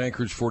 degrees in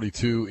Anchorage,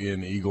 42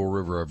 in Eagle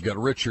River. I've got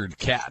Richard,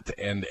 Kat,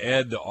 and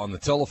Ed on the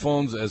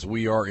telephones as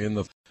we are in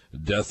the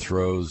death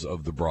throes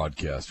of the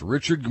broadcast.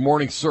 Richard, good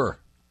morning, sir.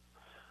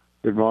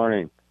 Good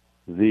morning.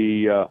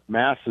 The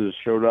masses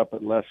showed up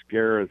at Les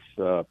Garrett's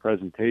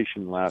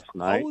presentation last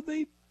night. Oh,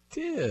 they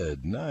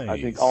did. Nice.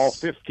 I think all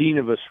 15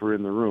 of us were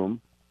in the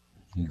room.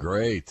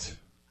 Great.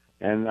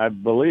 And I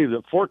believe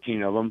that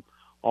 14 of them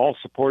all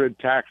supported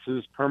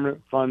taxes,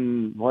 permanent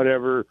fund,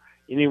 whatever,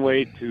 any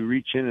way to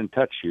reach in and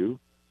touch you.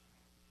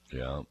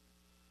 Yeah.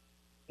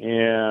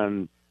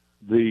 And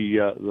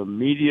the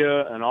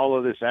media and all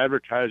of this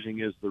advertising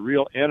is the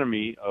real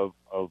enemy of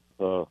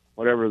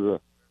whatever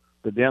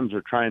the Dems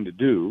are trying to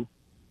do.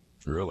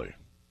 Really?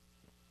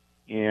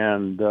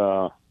 And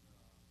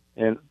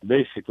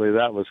basically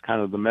that was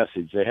kind of the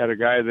message. They had a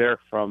guy there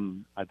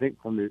from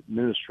the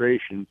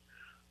administration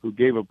who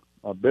gave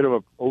a bit of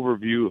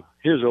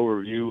his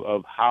overview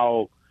of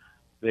how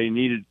they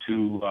needed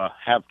to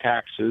have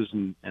taxes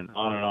and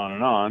on and on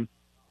and on.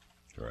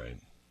 Right.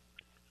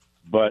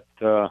 But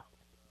the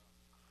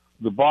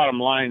bottom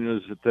line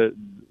is that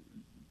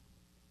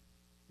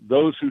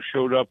those who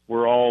showed up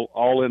were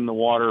all in the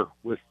water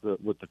with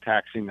the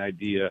taxing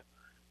idea.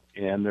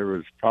 And there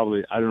was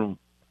probably, I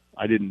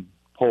didn't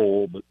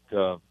poll, but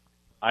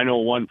I know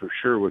one for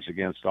sure was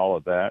against all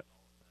of that.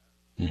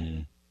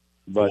 Mm-hmm.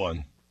 But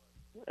one.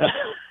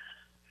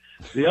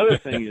 The other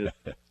thing is,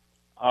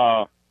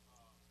 and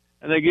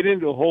they get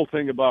into a whole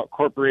thing about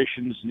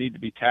corporations need to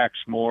be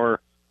taxed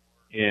more,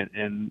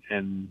 and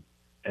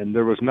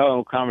there was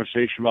no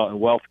conversation about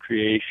wealth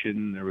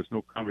creation. There was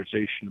no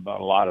conversation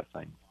about a lot of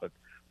things, but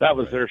that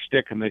was their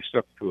stick, and they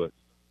stuck to it.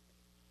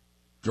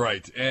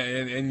 Right,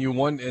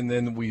 and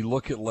then we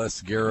look at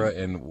Les Garrett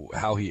and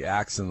how he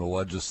acts in the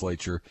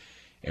legislature,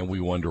 and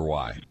we wonder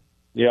why.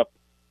 Yep,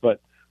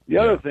 but the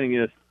other thing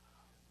is,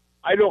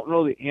 I don't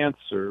know the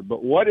answer,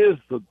 but what is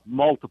the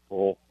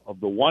multiple of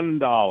the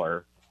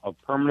 $1 of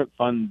permanent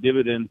fund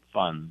dividend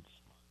funds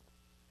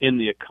in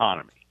the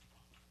economy?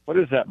 What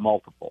is that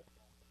multiple?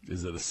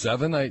 Is it a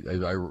 7? I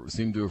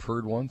seem to have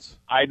heard once.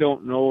 I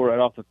don't know right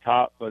off the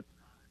top, but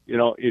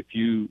if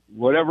you,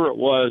 whatever it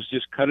was,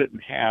 just cut it in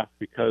half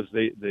because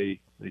they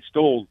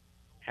stole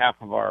half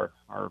of our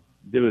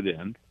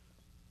dividend.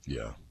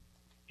 Yeah.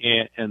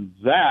 And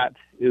that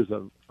is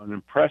an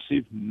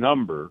impressive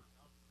number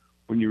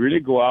when you really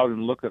go out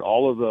and look at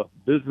all of the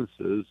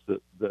businesses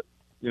that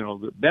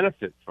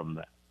benefit from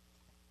that.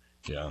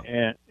 Yeah.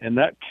 And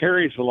that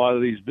carries a lot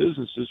of these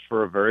businesses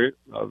for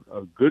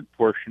a good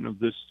portion of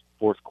this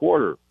fourth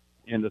quarter,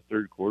 end of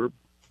third quarter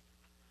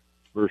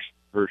versus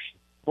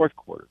fourth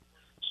quarter.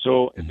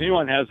 So if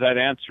anyone has that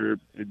answer,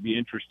 it'd be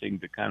interesting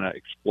to kind of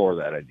explore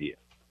that idea.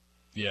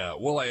 Yeah,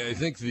 well, I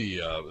think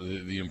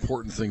the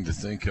important thing to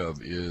think of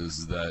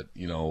is that,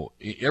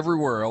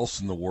 everywhere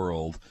else in the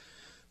world,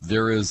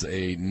 there is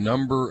a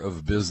number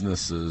of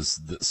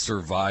businesses that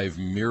survive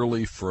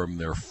merely from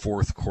their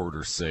fourth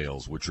quarter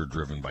sales, which are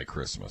driven by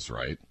Christmas,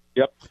 right?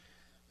 Yep.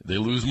 They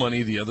lose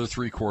money the other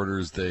 3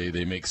 quarters.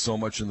 They make so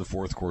much in the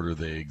fourth quarter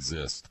they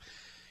exist.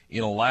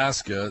 In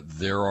Alaska,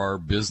 there are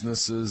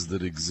businesses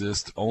that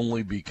exist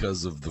only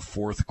because of the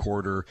fourth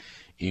quarter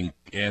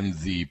and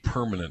the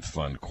permanent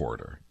fund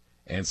quarter.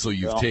 And so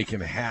you've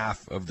taken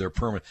half of their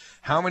permanent.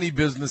 How many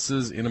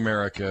businesses in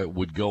America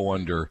would go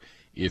under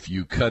if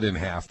you cut in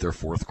half their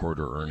fourth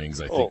quarter earnings?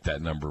 I think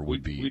that number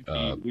would be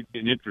an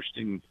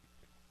interesting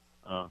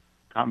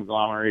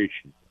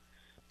conglomeration.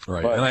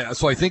 Right. And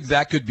so I think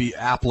that could be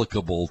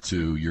applicable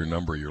to your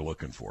number you're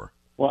looking for.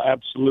 Well,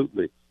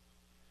 absolutely.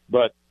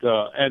 But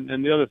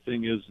and the other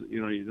thing is,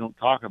 you don't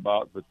talk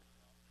about, but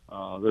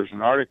there's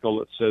an article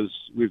that says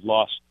we've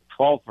lost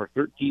 12 or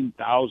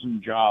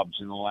 13,000 jobs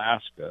in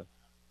Alaska.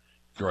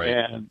 Right.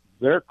 And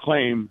their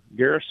claim,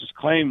 Garris's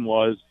claim,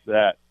 was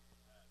that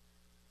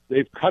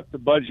they've cut the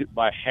budget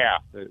by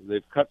half.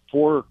 They've cut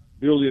 $4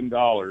 billion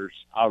out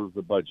of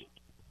the budget.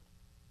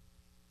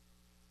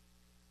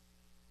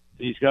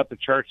 He's got the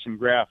charts and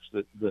graphs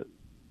that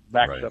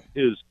backs up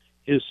his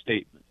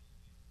statement.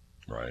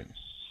 Right.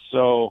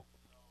 So,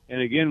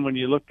 and again, when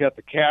you look at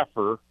the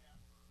CAFR,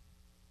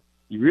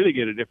 you really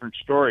get a different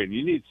story, and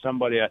you need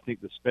somebody, I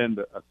think, to spend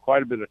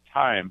quite a bit of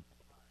time,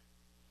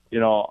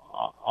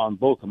 on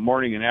both the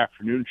morning and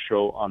afternoon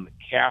show on the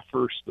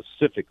CAFR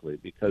specifically,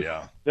 because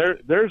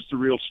there's the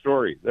real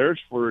story. There's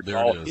where it's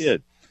all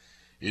hid.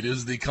 It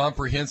is the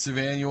comprehensive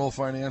annual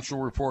financial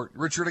report.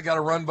 Richard, I got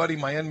to run, buddy.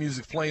 My end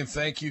music's playing.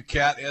 Thank you,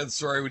 Kat. Ed,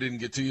 sorry we didn't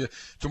get to you.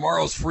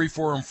 Tomorrow's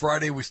Freeform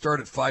Friday. We start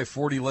at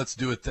 5:40. Let's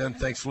do it then.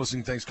 Thanks for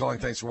listening. Thanks for calling.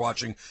 Thanks for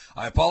watching.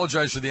 I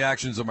apologize for the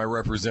actions of my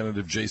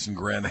representative, Jason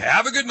Gren.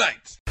 Have a good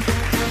night.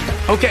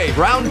 Okay,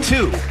 round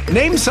 2.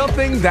 Name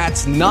something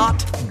that's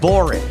not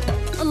boring.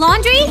 A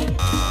laundry?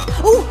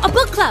 Ooh, a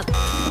book club.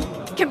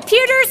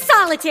 Computer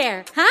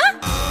solitaire, huh?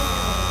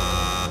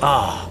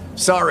 Ah.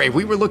 Sorry,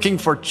 we were looking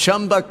for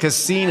Chumba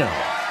Casino.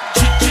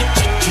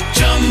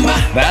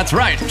 That's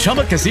right.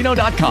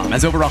 ChumbaCasino.com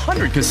has over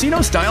 100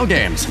 casino-style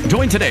games.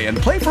 Join today and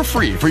play for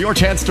free for your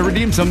chance to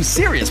redeem some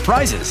serious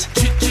prizes.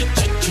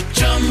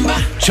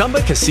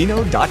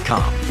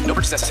 ChumbaCasino.com. No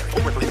purchase necessary.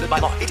 Void where prohibited by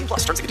law. 18+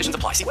 terms and conditions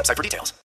apply. See website for details.